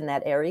off in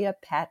that area,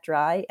 pat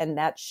dry, and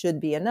that should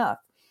be enough.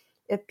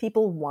 If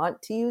people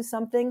want to use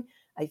something,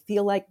 I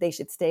feel like they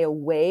should stay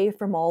away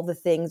from all the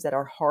things that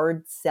are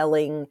hard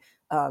selling,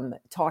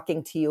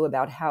 talking to you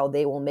about how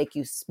they will make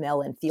you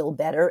smell and feel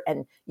better,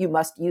 and you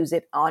must use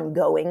it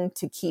ongoing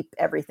to keep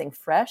everything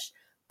fresh.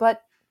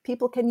 But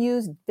people can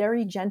use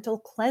very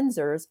gentle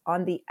cleansers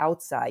on the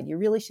outside. You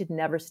really should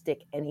never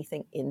stick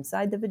anything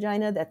inside the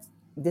vagina that's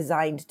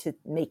designed to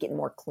make it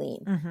more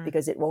clean,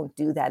 because it won't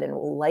do that and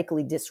will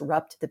likely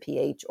disrupt the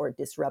pH or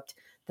disrupt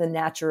the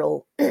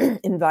natural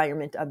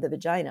environment of the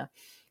vagina.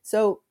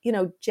 So,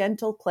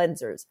 gentle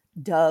cleansers.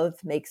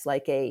 Dove makes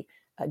like a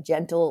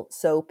gentle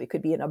soap. It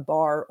could be in a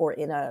bar or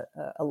in a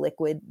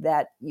liquid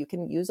that you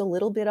can use a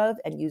little bit of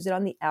and use it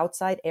on the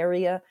outside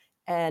area.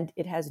 And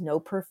it has no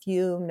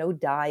perfume, no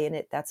dye in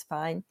it. That's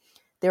fine.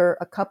 There are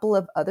a couple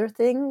of other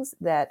things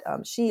that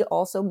she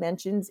also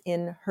mentions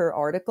in her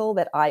article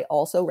that I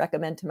also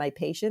recommend to my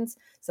patients,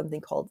 something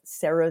called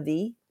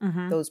CeraVe.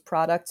 Those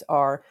products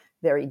are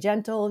very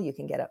gentle. You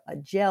can get a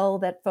gel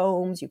that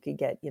foams. You could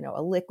get,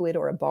 a liquid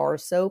or a bar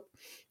soap,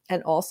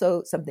 and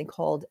also something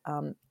called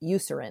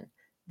Eucerin.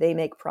 They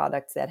make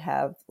products that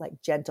have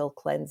like gentle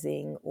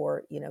cleansing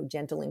or,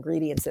 gentle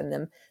ingredients in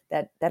them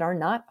that are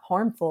not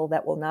harmful,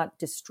 that will not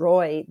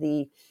destroy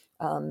the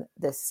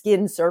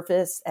skin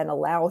surface and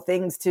allow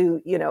things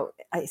to,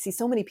 I see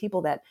so many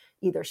people that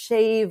either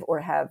shave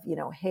or have,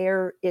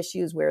 hair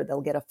issues where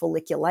they'll get a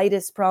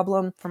folliculitis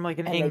problem. From like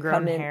an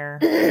ingrown hair.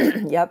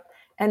 Yep.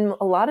 And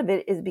a lot of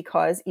it is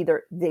because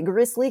either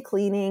vigorously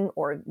cleaning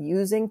or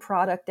using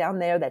product down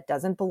there that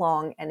doesn't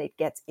belong, and it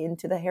gets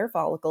into the hair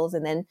follicles.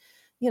 And then,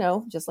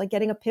 just like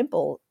getting a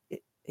pimple,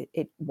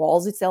 it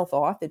walls itself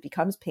off, it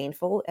becomes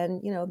painful,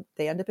 and,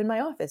 they end up in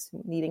my office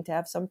needing to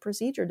have some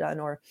procedure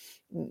done, or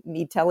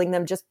me telling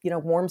them just,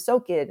 warm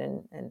soak it.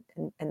 And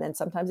then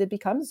sometimes it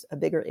becomes a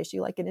bigger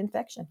issue like an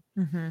infection.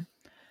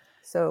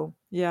 So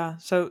yeah.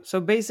 So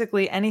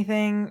basically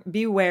anything,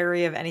 be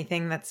wary of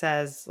anything that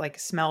says like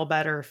smell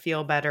better,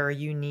 feel better,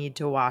 you need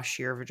to wash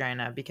your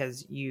vagina,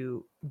 because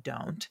you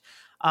don't.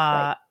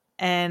 Right.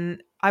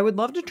 And I would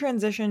love to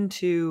transition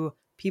to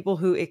people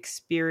who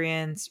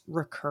experience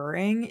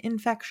recurring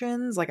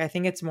infections. Like I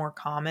think it's more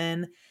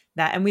common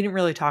that, and we didn't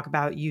really talk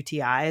about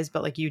UTIs,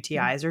 but like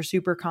UTIs are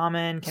super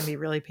common, can be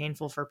really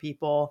painful for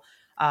people.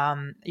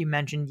 You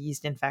mentioned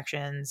yeast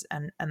infections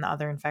and the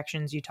other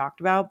infections you talked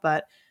about,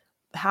 but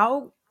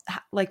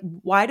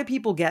why do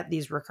people get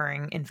these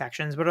recurring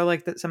infections? What are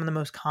like some of the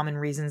most common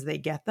reasons they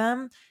get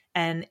them?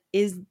 And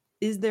is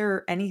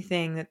there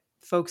anything that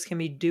folks can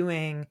be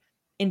doing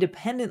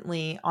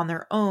independently on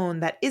their own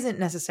that isn't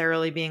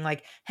necessarily being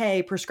like,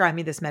 hey, prescribe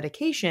me this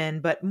medication,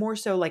 but more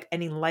so like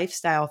any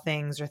lifestyle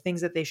things or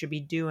things that they should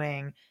be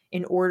doing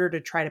in order to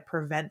try to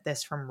prevent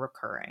this from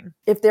recurring?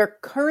 If they're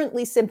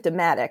currently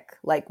symptomatic,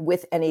 like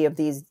with any of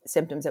these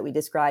symptoms that we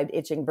described,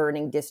 itching,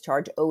 burning,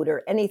 discharge,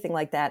 odor, anything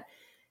like that,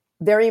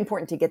 very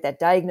important to get that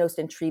diagnosed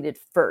and treated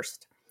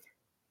first.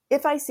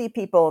 If I see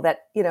people that,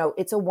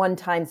 it's a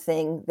one-time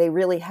thing, they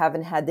really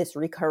haven't had this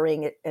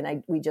recurring,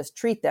 and we just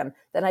treat them,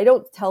 then I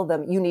don't tell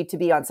them you need to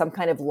be on some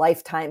kind of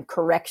lifetime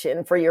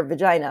correction for your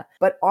vagina.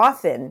 But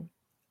often,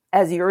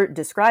 as you're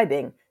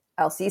describing,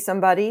 I'll see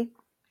somebody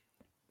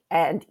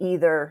and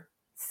either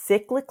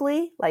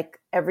cyclically, like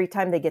every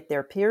time they get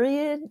their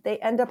period, they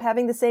end up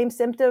having the same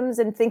symptoms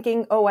and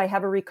thinking, oh, I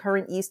have a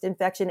recurrent yeast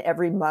infection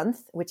every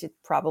month, which it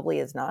probably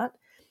is not.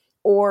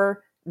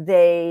 Or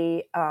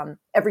they,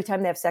 every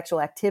time they have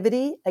sexual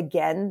activity,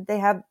 again, they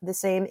have the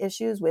same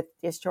issues with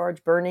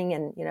discharge, burning.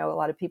 And, a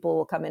lot of people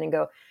will come in and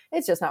go,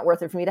 it's just not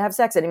worth it for me to have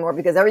sex anymore,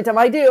 because every time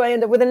I do, I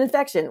end up with an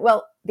infection.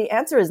 Well, the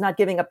answer is not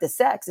giving up the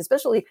sex,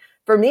 especially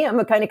for me. I'm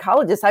a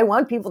gynecologist. I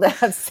want people to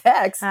have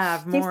sex.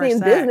 Keeps me in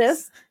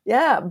business.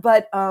 Yeah.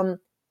 But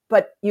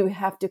you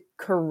have to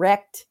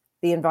correct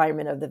the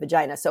environment of the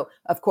vagina. So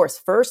of course,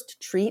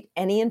 first treat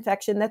any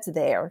infection that's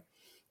there.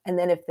 And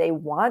then if they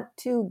want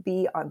to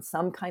be on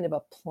some kind of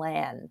a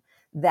plan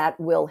that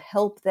will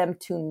help them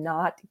to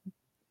not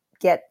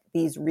get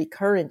these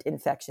recurrent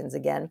infections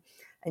again,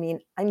 I mean,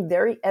 I'm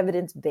very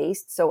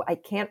evidence-based, so I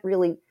can't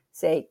really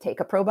say take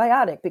a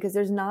probiotic, because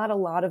there's not a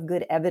lot of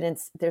good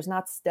evidence. There's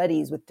not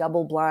studies with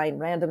double-blind,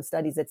 random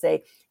studies that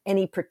say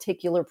any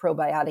particular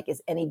probiotic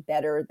is any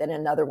better than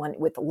another one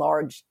with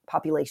large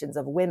populations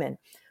of women.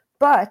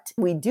 But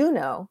we do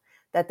know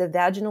that the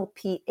vaginal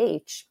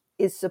pH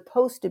is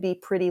supposed to be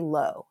pretty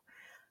low.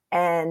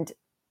 And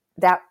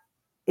that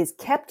is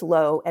kept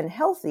low and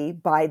healthy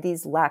by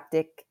these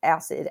lactic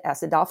acid,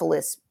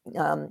 acidophilus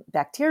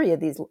bacteria,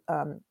 these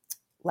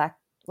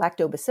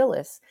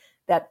lactobacillus,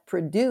 that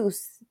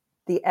produce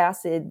the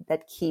acid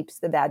that keeps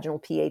the vaginal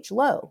pH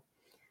low.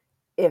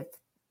 If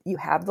you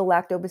have the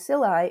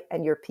lactobacilli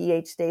and your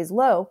pH stays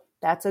low,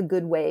 that's a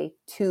good way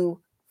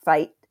to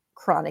fight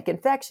chronic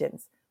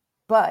infections.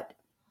 But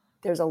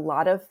there's a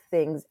lot of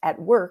things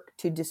at work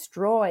to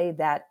destroy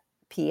that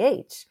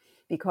pH,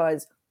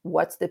 because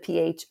what's the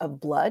pH of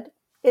blood?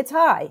 It's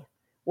high.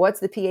 What's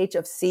the pH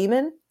of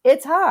semen?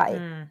 It's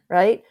high,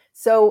 right?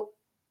 So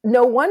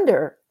no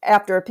wonder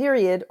after a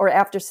period or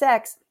after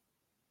sex,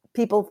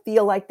 people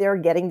feel like they're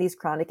getting these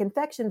chronic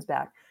infections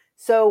back.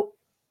 So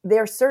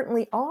there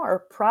certainly are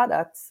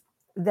products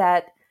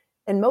that,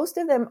 and most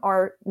of them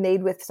are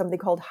made with something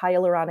called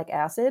hyaluronic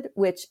acid,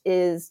 which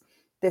is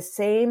the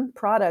same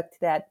product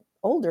that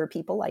older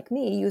people like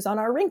me use on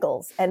our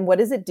wrinkles. And what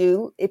does it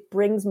do? It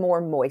brings more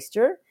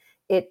moisture.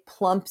 It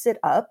plumps it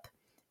up.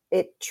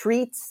 It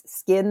treats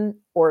skin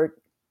or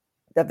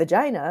the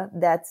vagina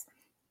that's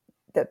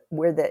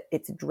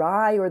it's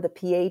dry or the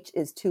pH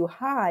is too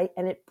high,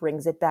 and it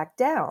brings it back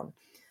down.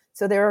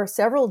 So there are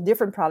several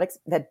different products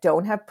that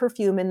don't have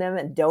perfume in them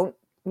and don't,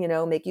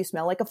 make you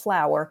smell like a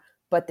flower,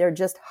 but they're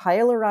just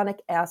hyaluronic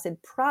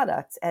acid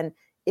products. And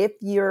if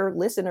your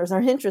listeners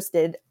are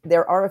interested,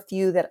 there are a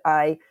few that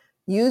I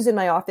use in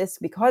my office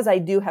because I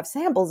do have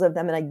samples of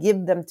them, and I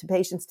give them to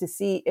patients to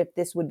see if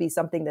this would be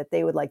something that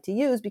they would like to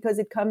use, because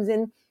it comes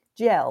in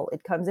gel,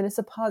 it comes in a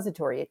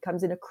suppository, it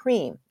comes in a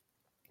cream.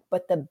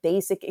 But the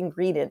basic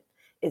ingredient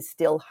is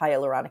still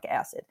hyaluronic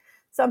acid.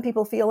 Some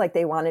people feel like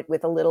they want it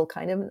with a little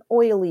kind of an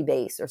oily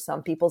base, or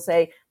some people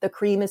say the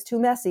cream is too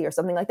messy or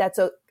something like that.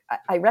 So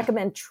I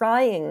recommend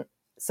trying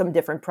some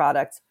different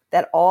products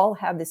that all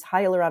have this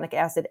hyaluronic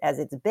acid as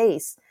its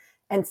base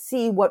and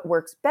see what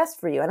works best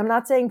for you. And I'm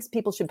not saying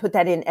people should put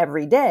that in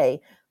every day,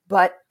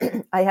 but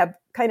I have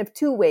kind of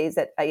two ways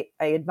that I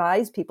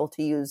advise people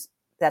to use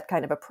that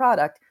kind of a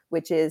product,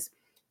 which is,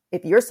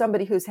 if you're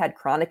somebody who's had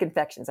chronic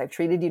infections, I've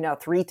treated you now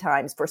 3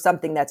 times for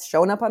something that's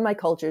shown up on my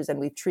cultures and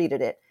we've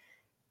treated it.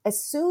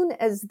 As soon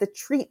as the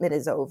treatment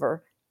is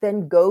over,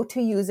 then go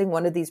to using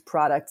one of these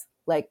products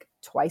like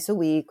twice a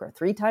week or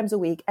 3 times a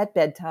week at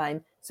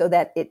bedtime, so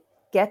that it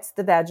gets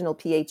the vaginal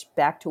pH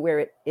back to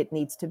where it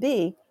needs to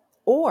be.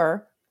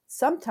 Or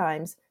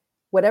sometimes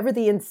whatever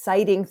the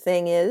inciting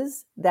thing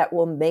is that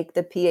will make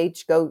the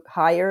pH go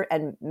higher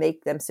and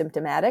make them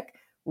symptomatic,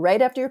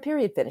 right after your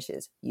period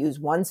finishes, use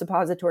one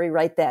suppository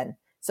right then.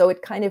 So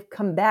it kind of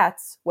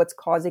combats what's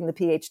causing the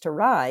pH to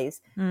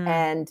rise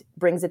and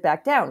brings it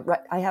back down.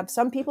 I have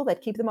some people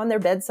that keep them on their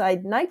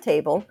bedside night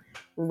table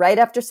right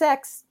after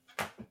sex.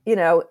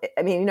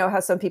 How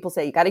some people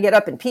say you got to get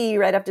up and pee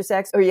right after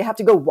sex, or you have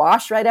to go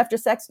wash right after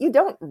sex. You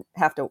don't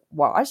have to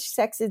wash.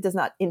 Sex does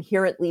not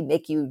inherently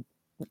make you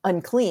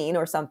unclean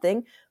or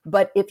something.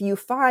 But if you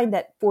find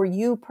that for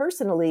you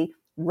personally,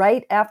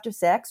 right after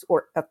sex,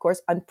 or of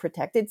course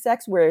unprotected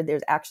sex where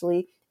there's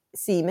actually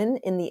semen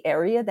in the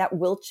area, that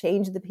will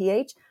change the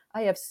pH.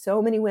 I have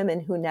so many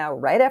women who now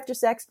right after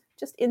sex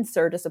just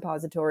insert a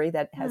suppository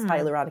that has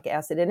hyaluronic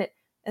acid in it,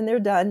 and they're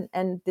done,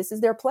 and this is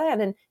their plan.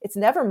 And it's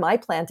never my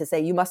plan to say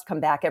you must come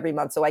back every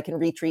month so I can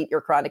retreat your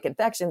chronic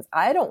infections.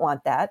 I don't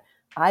want that.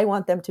 I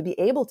want them to be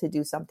able to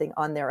do something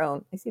on their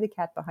own. I see the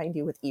cat behind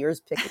you with ears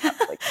picking up.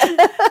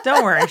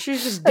 Don't worry,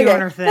 she's just doing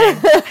her thing.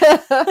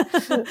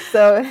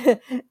 So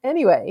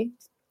anyway,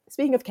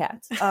 speaking of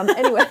cats,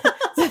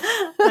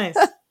 Nice.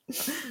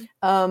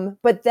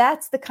 But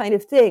that's the kind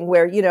of thing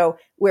where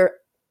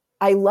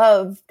I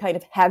love kind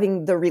of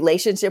having the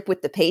relationship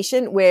with the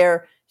patient,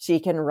 where she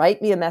can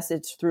write me a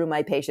message through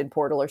my patient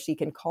portal, or she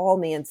can call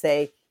me and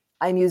say,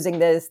 I'm using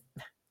this,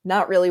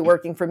 not really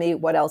working for me.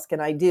 What else can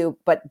I do?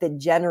 But the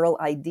general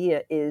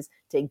idea is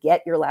to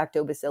get your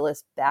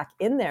lactobacillus back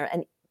in there.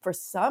 And for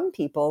some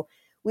people,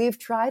 we've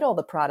tried all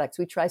the products.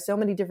 We try so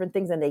many different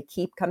things, and they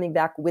keep coming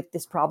back with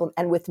this problem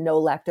and with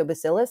no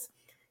lactobacillus.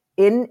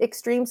 In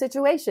extreme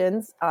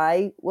situations,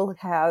 I will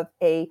have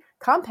a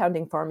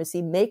compounding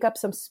pharmacy make up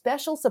some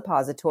special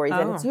suppositories.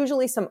 And it's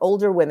usually some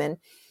older women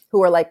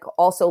who are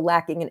also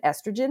lacking in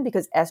estrogen,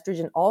 because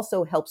estrogen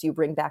also helps you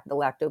bring back the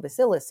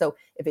lactobacillus. So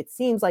if it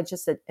seems like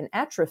just an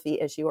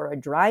atrophy issue or a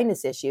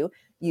dryness issue,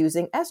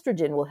 using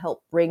estrogen will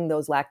help bring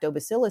those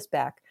lactobacillus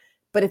back.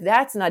 But if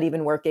that's not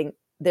even working,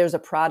 there's a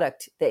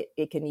product that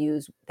it can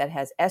use that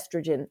has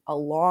estrogen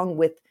along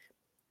with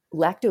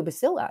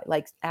lactobacilli,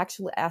 like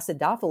actual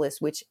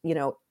acidophilus, which,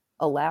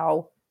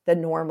 allow the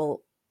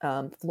normal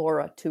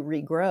flora to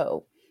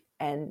regrow,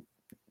 and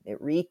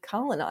it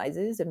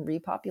recolonizes and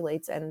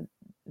repopulates, and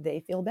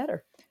they feel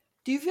better.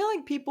 Do you feel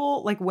like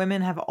people, like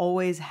women, have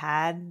always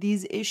had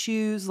these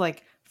issues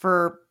like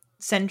for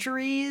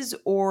centuries,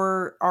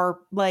 or are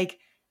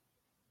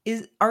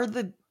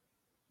the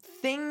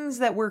things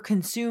that we're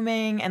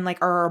consuming and are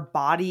our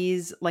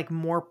bodies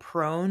more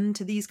prone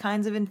to these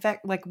kinds of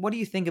what do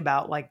you think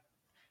about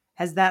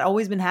has that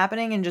always been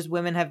happening and just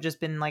women have just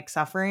been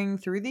suffering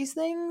through these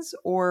things,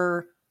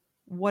 or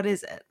what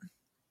is it?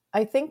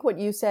 I think what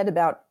you said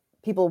about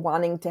people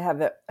wanting to have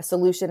a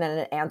solution and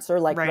an answer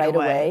right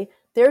away.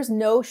 There's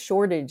no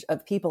shortage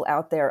of people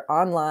out there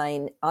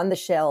online on the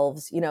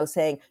shelves,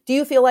 saying, do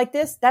you feel like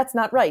this? That's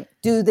not right.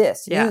 Do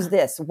this, use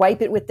this,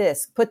 wipe it with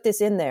this, put this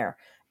in there.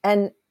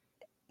 And,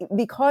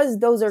 because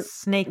those are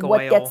Snake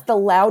what gets oil. the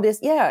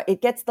loudest. Yeah,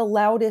 it gets the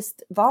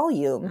loudest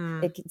volume.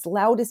 Mm. It gets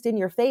loudest in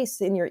your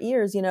face, in your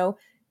ears,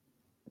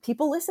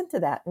 people listen to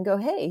that and go,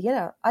 hey,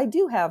 I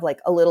do have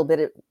like a little bit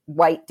of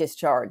white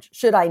discharge.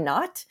 Should I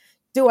not?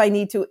 Do I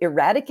need to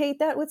eradicate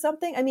that with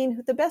something? I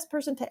mean, the best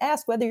person to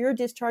ask whether your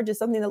discharge is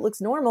something that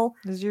looks normal,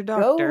 Is your go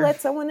doctor. let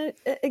someone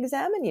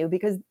examine you,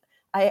 because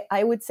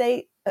I would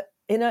say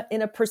in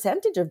a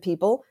percentage of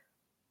people,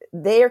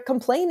 they're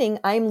complaining.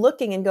 I'm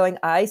looking and going,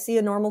 I see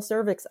a normal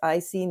cervix. I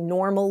see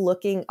normal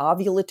looking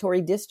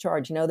ovulatory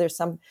discharge. There's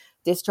some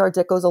discharge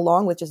that goes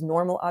along with just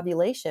normal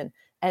ovulation.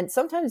 And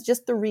sometimes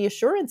just the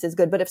reassurance is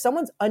good. But if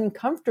someone's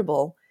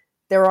uncomfortable,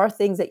 there are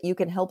things that you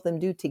can help them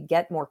do to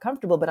get more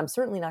comfortable. But I'm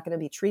certainly not going to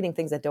be treating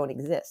things that don't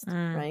exist,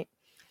 right?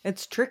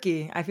 It's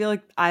tricky. I feel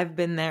like I've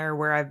been there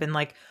where I've been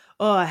like,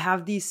 oh, I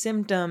have these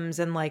symptoms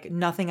and like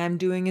nothing I'm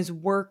doing is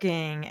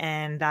working.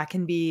 And that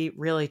can be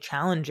really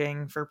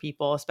challenging for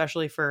people,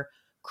 especially for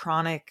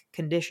chronic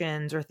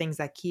conditions or things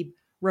that keep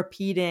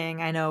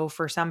repeating. I know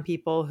for some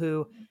people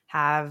who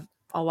have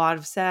a lot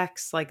of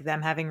sex, like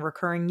them having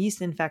recurring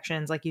yeast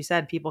infections, like you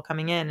said, people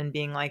coming in and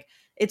being like,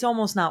 it's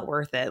almost not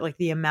worth it. Like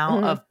the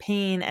amount Mm-hmm. of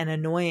pain and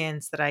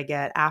annoyance that I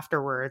get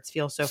afterwards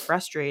feels so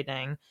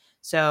frustrating.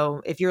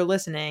 So if you're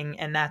listening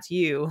and that's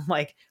you,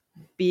 like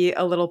be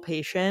a little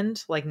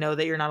patient, like know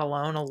that you're not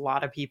alone. A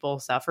lot of people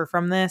suffer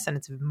from this and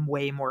it's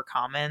way more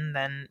common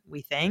than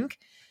we think.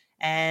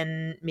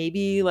 And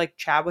maybe like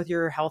chat with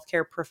your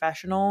healthcare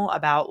professional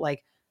about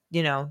like,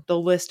 the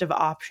list of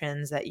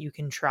options that you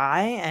can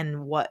try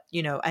and what,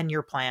 and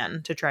your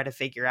plan to try to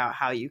figure out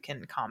how you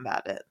can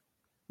combat it.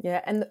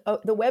 Yeah, and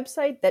the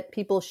website that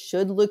people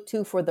should look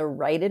to for the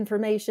right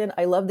information,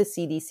 I love the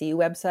CDC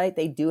website.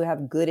 They do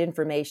have good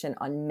information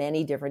on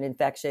many different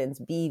infections,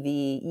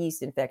 BV,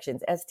 yeast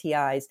infections,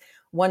 STIs.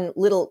 One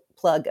little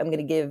plug I'm going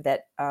to give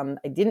that I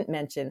didn't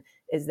mention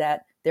is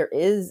that there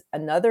is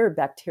another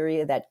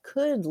bacteria that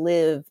could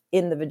live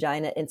in the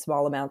vagina in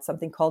small amounts,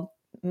 something called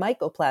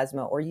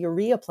mycoplasma or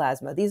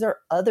ureaplasma. These are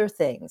other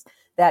things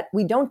that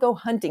we don't go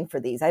hunting for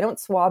these. I don't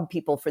swab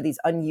people for these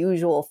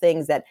unusual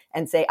things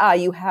and say,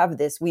 you have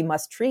this, we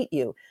must treat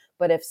you.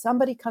 But if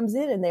somebody comes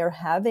in and they're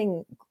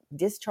having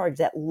discharge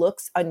that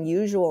looks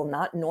unusual,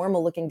 not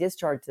normal looking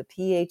discharge, the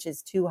pH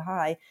is too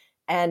high,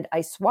 and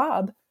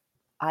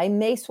I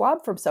may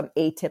swab from some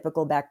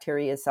atypical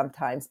bacteria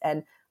sometimes.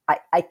 And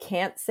I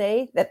can't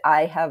say that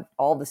I have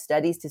all the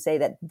studies to say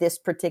that this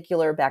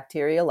particular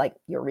bacteria, like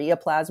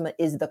ureaplasma,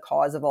 is the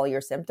cause of all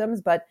your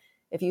symptoms. But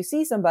if you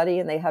see somebody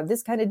and they have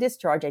this kind of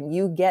discharge and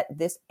you get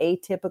this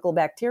atypical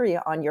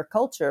bacteria on your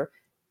culture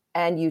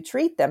and you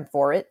treat them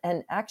for it,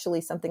 and actually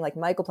something like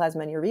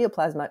mycoplasma and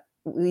ureaplasma,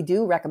 we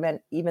do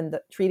recommend even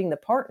treating the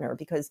partner,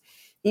 because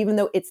even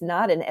though it's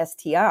not an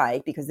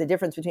STI, because the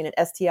difference between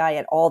an STI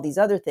and all these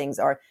other things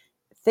are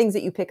things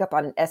that you pick up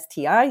on an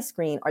STI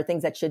screen are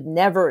things that should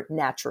never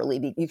naturally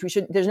be.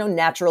 There's no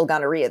natural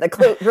gonorrhea that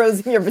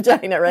grows in your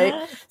vagina,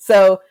 right?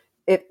 So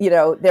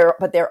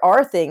there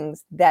are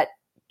things that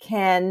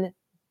can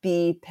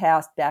be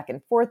passed back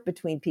and forth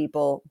between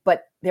people,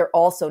 but they're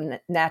also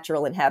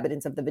natural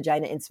inhabitants of the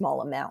vagina in small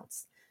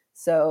amounts.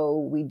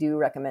 So we do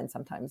recommend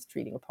sometimes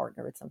treating a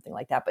partner with something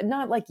like that, but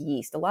not like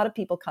yeast. A lot of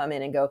people come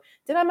in and go,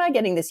 am I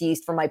getting this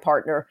yeast from my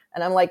partner?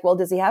 And I'm like, well,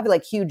 does he have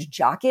like huge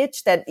jock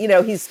itch that,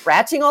 he's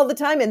scratching all the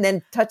time and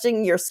then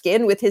touching your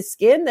skin with his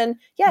skin? Then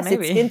yes,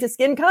 Maybe. it's skin to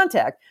skin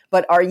contact.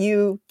 But are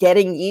you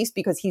getting yeast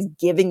because he's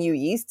giving you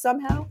yeast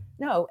somehow?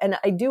 No. And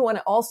I do want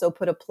to also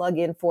put a plug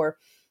in for,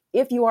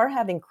 if you are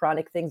having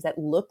chronic things that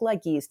look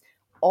like yeast,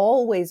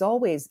 always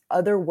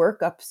other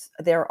workups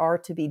there are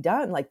to be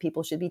done. Like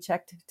people should be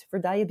checked for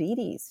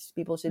diabetes.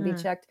 People should be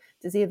checked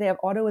to see if they have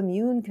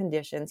autoimmune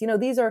conditions.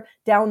 These are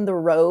down the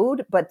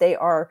road, but they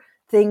are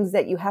things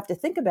that you have to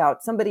think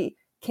about. Somebody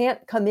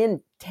can't come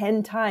in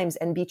 10 times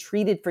and be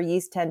treated for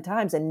yeast 10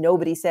 times and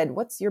nobody said,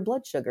 what's your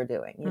blood sugar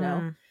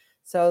doing?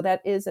 So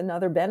that is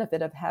another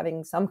benefit of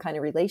having some kind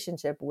of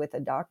relationship with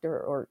a doctor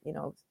or,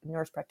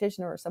 nurse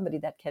practitioner or somebody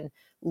that can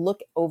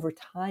look over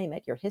time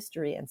at your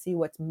history and see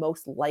what's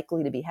most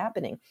likely to be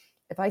happening.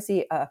 If I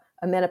see a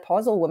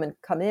menopausal woman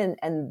come in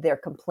and their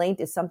complaint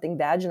is something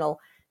vaginal,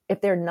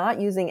 if they're not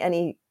using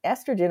any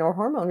estrogen or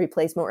hormone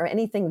replacement or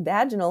anything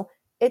vaginal,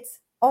 it's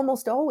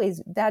almost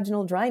always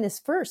vaginal dryness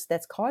first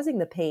that's causing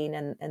the pain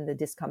and the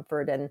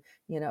discomfort and,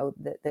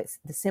 the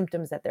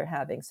symptoms that they're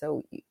having.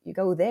 So you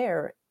go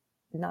there,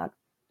 not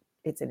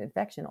it's an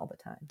infection all the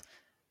time.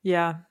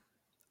 Yeah.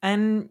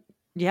 And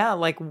yeah,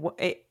 like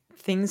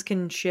things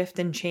can shift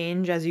and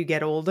change as you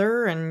get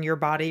older and your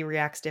body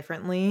reacts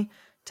differently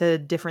to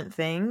different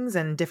things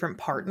and different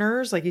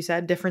partners. Like you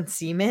said, different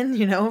semen,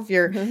 if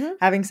you're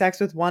having sex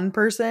with one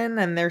person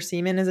and their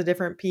semen is a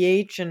different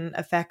pH and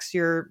affects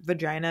your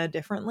vagina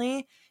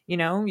differently,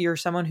 you're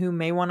someone who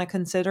may want to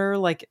consider,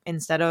 like,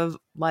 instead of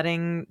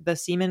letting the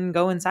semen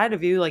go inside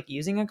of you, like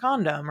using a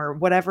condom or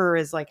whatever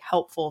is like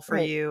helpful for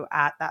you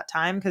at that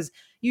time. Cause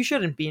you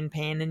shouldn't be in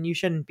pain and you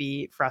shouldn't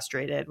be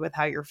frustrated with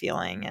how you're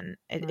feeling. And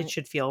it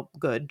should feel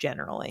good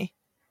generally.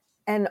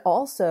 And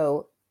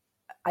also,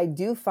 I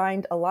do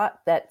find a lot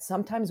that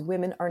sometimes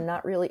women are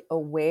not really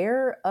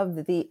aware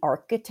of the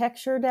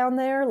architecture down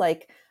there.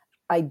 Like,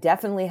 I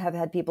definitely have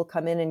had people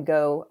come in and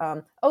go,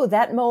 oh,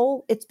 that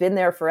mole, it's been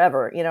there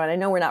forever. And I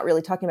know we're not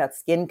really talking about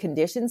skin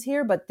conditions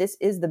here, but this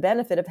is the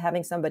benefit of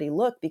having somebody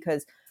look,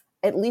 because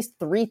at least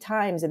 3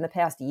 times in the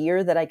past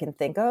year that I can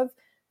think of,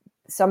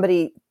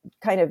 somebody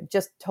kind of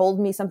just told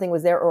me something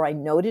was there, or I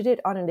noted it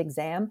on an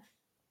exam,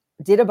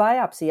 did a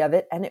biopsy of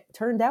it, and it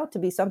turned out to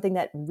be something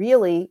that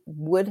really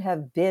would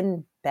have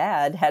been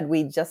bad had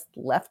we just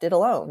left it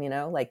alone,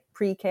 like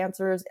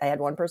pre-cancers. I had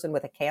one person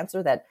with a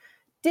cancer that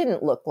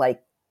didn't look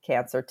like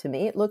cancer to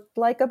me. It looked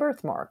like a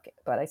birthmark,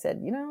 but I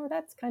said,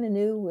 that's kind of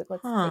new.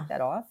 Let's Huh. take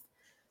that off.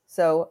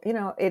 So,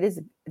 it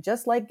is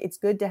just like it's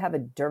good to have a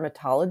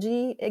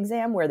dermatology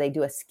exam where they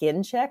do a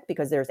skin check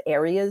because there's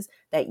areas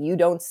that you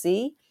don't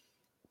see.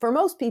 For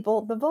most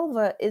people, the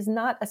vulva is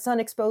not a sun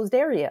exposed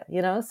area,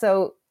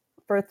 so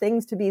for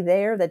things to be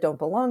there that don't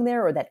belong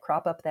there or that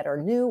crop up that are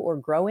new or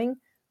growing,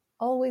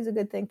 always a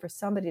good thing for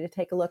somebody to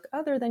take a look,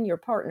 other than your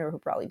partner, who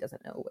probably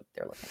doesn't know what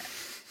they're looking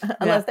at,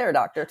 unless they're a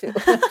doctor too.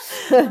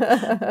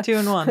 2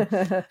 in 1.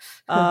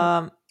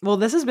 Well,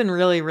 this has been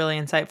really, really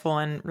insightful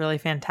and really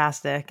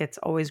fantastic. It's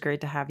always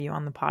great to have you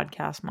on the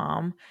podcast,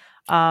 Mom.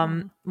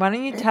 Why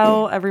don't you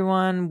tell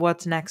everyone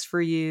what's next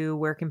for you?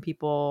 Where can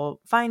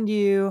people find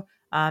you?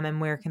 And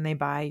where can they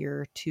buy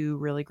your 2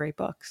 really great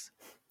books?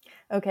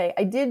 Okay,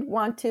 I did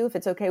want to, if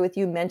it's okay with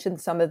you, mention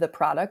some of the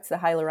products, the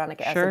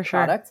hyaluronic acid Sure.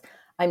 products.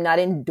 I'm not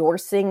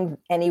endorsing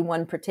any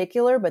one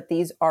particular, but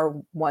these are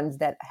ones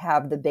that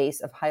have the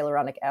base of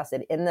hyaluronic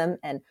acid in them.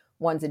 And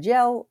one's a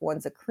gel,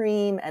 one's a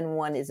cream, and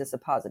one is a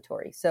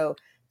suppository. So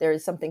there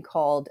is something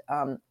called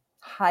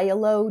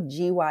Hyalo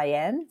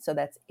GYN. So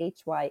that's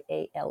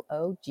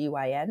HYALO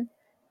GYN.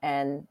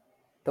 And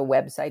the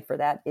website for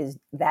that is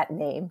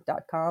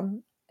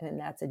thatname.com. And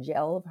that's a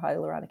gel of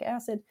hyaluronic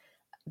acid.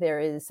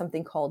 There is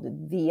something called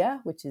VIA,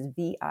 which is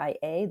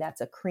VIA. That's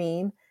a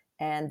cream.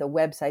 And the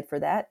website for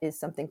that is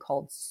something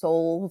called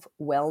Solv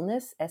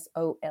Wellness,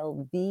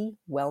 SOLV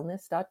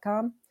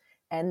wellness.com.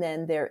 And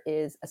then there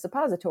is a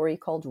suppository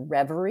called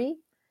Reverie.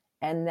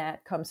 And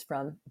that comes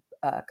from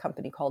a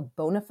company called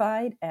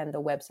Bonafide. And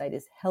the website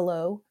is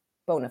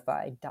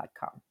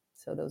hellobonafide.com.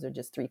 So those are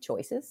just 3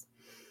 choices.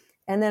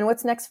 And then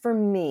what's next for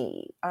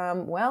me?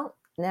 Well,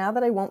 now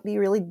that I won't be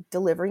really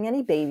delivering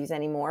any babies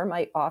anymore,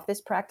 my office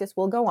practice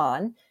will go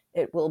on.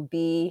 It will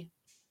be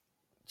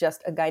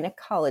just a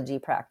gynecology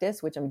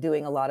practice, which I'm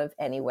doing a lot of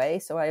anyway.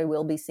 So I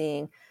will be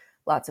seeing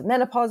lots of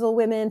menopausal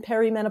women,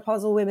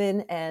 perimenopausal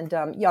women, and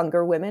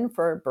younger women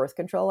for birth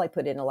control. I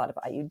put in a lot of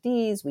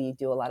IUDs. We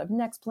do a lot of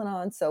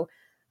Nexplanon. So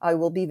I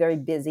will be very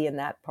busy in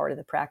that part of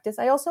the practice.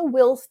 I also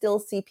will still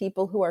see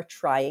people who are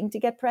trying to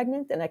get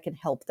pregnant, and I can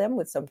help them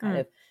with some kind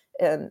of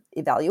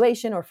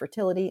evaluation or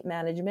fertility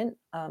management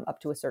up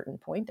to a certain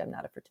point. I'm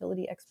not a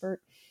fertility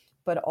expert,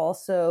 but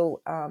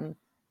also,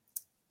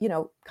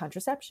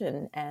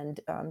 contraception and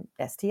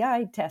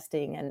STI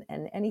testing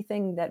and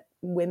anything that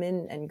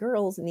women and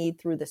girls need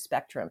through the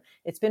spectrum.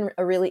 It's been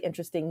a really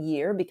interesting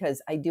year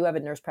because I do have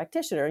a nurse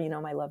practitioner,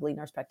 my lovely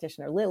nurse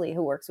practitioner, Lily,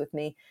 who works with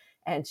me.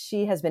 And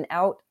she has been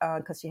out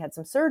because she had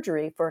some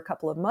surgery for a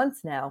couple of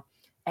months now.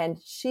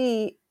 And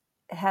she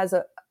has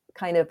a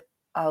kind of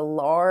a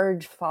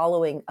large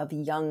following of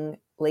young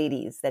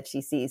ladies that she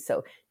sees.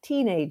 So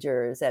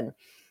teenagers and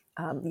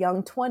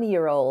young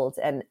 20-year-olds.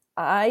 And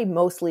I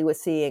mostly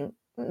was seeing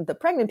the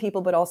pregnant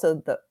people, but also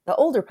the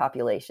older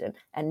population.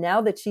 And now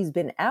that she's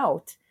been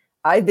out,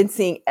 I've been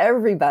seeing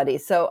everybody.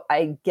 So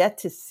I get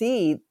to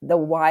see the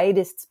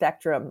widest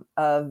spectrum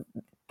of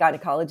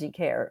gynecology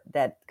care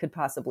that could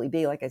possibly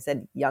be. Like I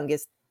said,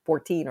 youngest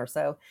 14 or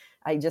so.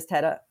 I just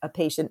had a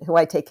patient who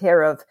I take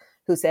care of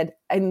who said,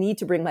 I need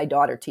to bring my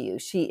daughter to you.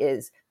 She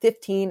is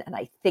 15 and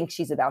I think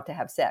she's about to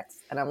have sex.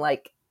 And I'm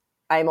like,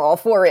 I'm all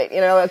for it.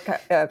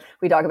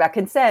 We talk about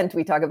consent.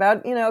 We talk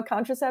about,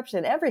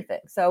 contraception,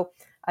 everything. So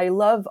I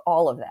love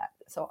all of that.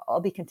 So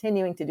I'll be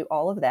continuing to do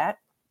all of that.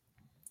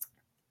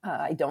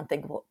 I don't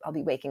think I'll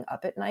be waking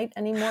up at night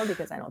anymore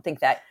because I don't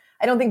think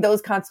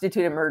those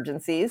constitute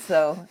emergencies.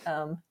 So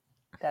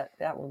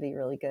that will be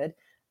really good.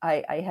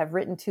 I have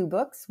written 2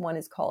 books. One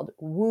is called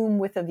Womb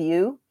with a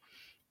View,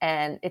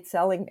 and it's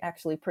selling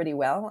actually pretty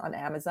well on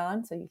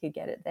Amazon. So you could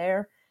get it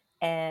there.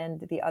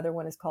 And the other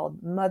one is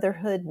called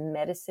Motherhood,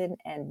 Medicine,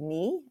 and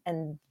Me.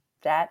 And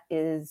that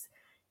is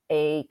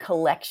a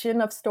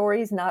collection of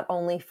stories, not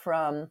only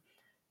from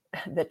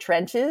the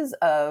trenches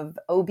of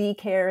OB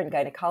care and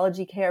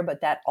gynecology care,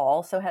 but that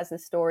also has the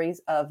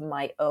stories of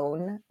my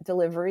own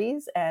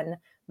deliveries and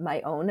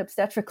my own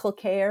obstetrical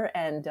care.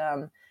 And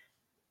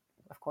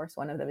of course,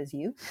 one of them is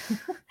you.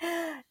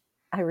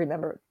 I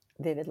remember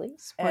vividly.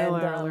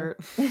 Spoiler alert.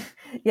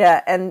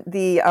 Yeah. And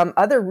the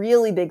other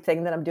really big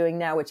thing that I'm doing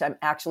now, which I'm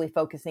actually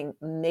focusing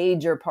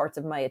major parts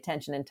of my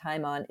attention and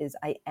time on, is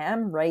I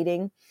am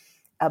writing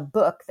a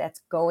book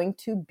that's going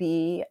to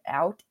be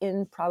out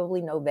in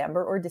probably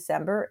November or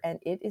December. And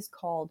it is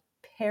called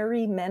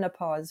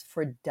Perimenopause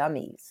for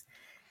Dummies.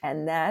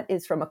 And that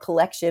is from a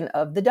collection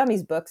of the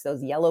Dummies books,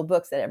 those yellow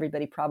books that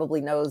everybody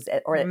probably knows,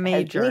 or at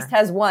least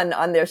has one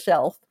on their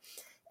shelf.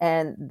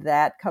 And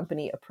that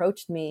company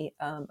approached me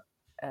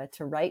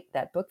to write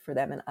that book for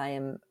them. And I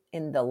am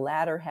in the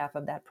latter half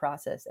of that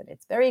process. And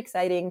it's very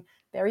exciting,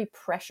 very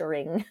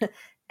pressuring.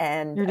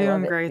 And you're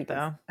doing great,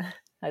 though.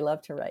 I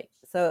love to write.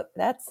 So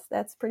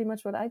that's pretty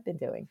much what I've been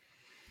doing.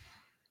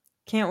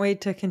 Can't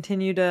wait to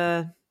continue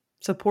to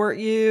support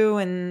you,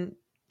 and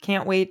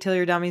can't wait till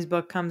your Dummies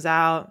book comes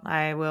out.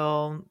 I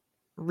will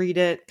read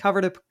it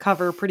cover to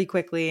cover pretty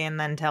quickly and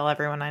then tell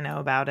everyone I know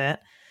about it.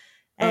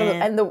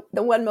 And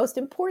the one most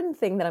important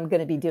thing that I'm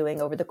going to be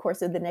doing over the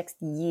course of the next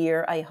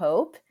year, I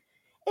hope,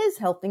 is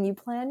helping you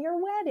plan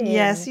your wedding.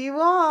 Yes, you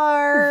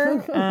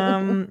are.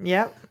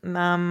 Yep.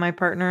 My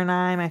partner and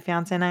I, my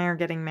fiance and I, are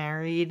getting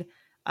married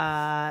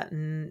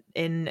in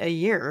a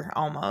year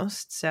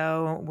almost.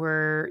 So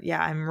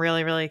I'm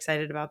really, really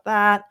excited about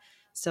that.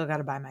 Still got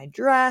to buy my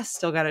dress,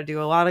 still got to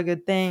do a lot of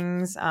good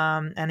things.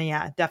 And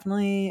yeah,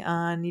 definitely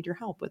need your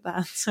help with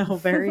that. So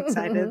very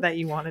excited that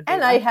you want to do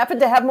and that. I happen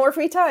to have more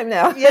free time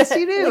now. Yes,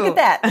 you do. Look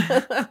at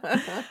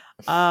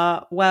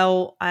that.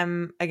 Well,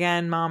 I'm,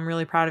 again, Mom,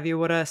 really proud of you.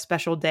 What a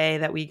special day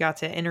that we got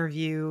to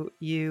interview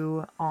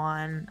you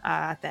on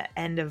at the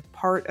end of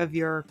part of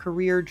your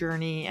career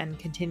journey and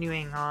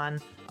continuing on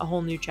a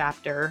whole new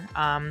chapter.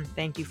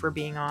 Thank you for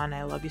being on.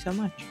 I love you so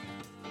much.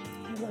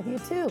 I love you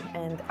too.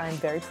 And I'm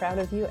very proud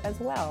of you as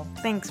well.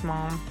 Thanks,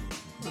 Mom.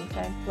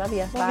 Okay. Love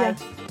you. Bye.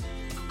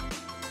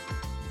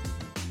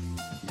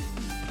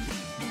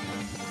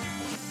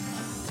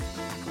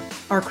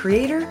 Our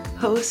creator,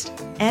 host,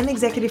 and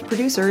executive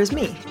producer is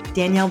me,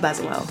 Danielle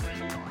Bezalel.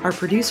 Our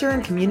producer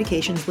and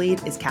communications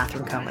lead is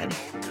Catherine Cohen.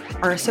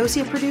 Our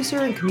associate producer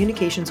and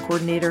communications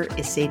coordinator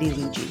is Sadie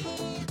Luigi.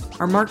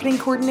 Our marketing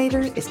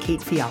coordinator is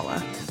Kate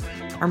Fiala.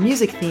 Our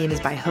music theme is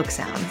by Hook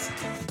Sounds.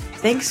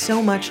 Thanks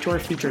so much to our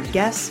featured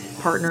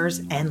guests,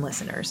 partners, and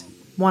listeners.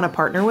 Want to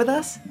partner with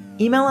us?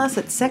 Email us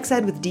at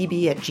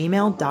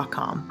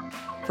sexedwithdb@gmail.com.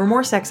 For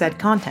more sex ed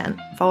content,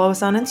 follow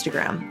us on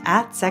Instagram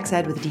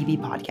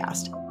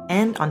 @sexedwithdbpodcast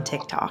and on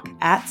TikTok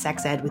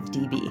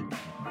 @sexedwithdb.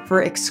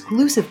 For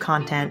exclusive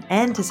content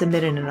and to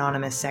submit an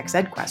anonymous sex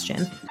ed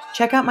question,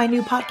 check out my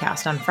new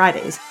podcast on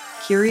Fridays,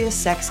 Curious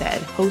Sex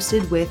Ed,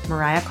 hosted with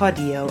Mariah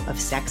Caudillo of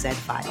Sex Ed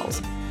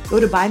Files. Go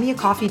to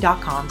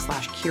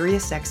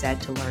buymeacoffee.com/CuriousSexEd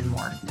to learn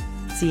more.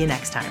 See you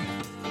next time.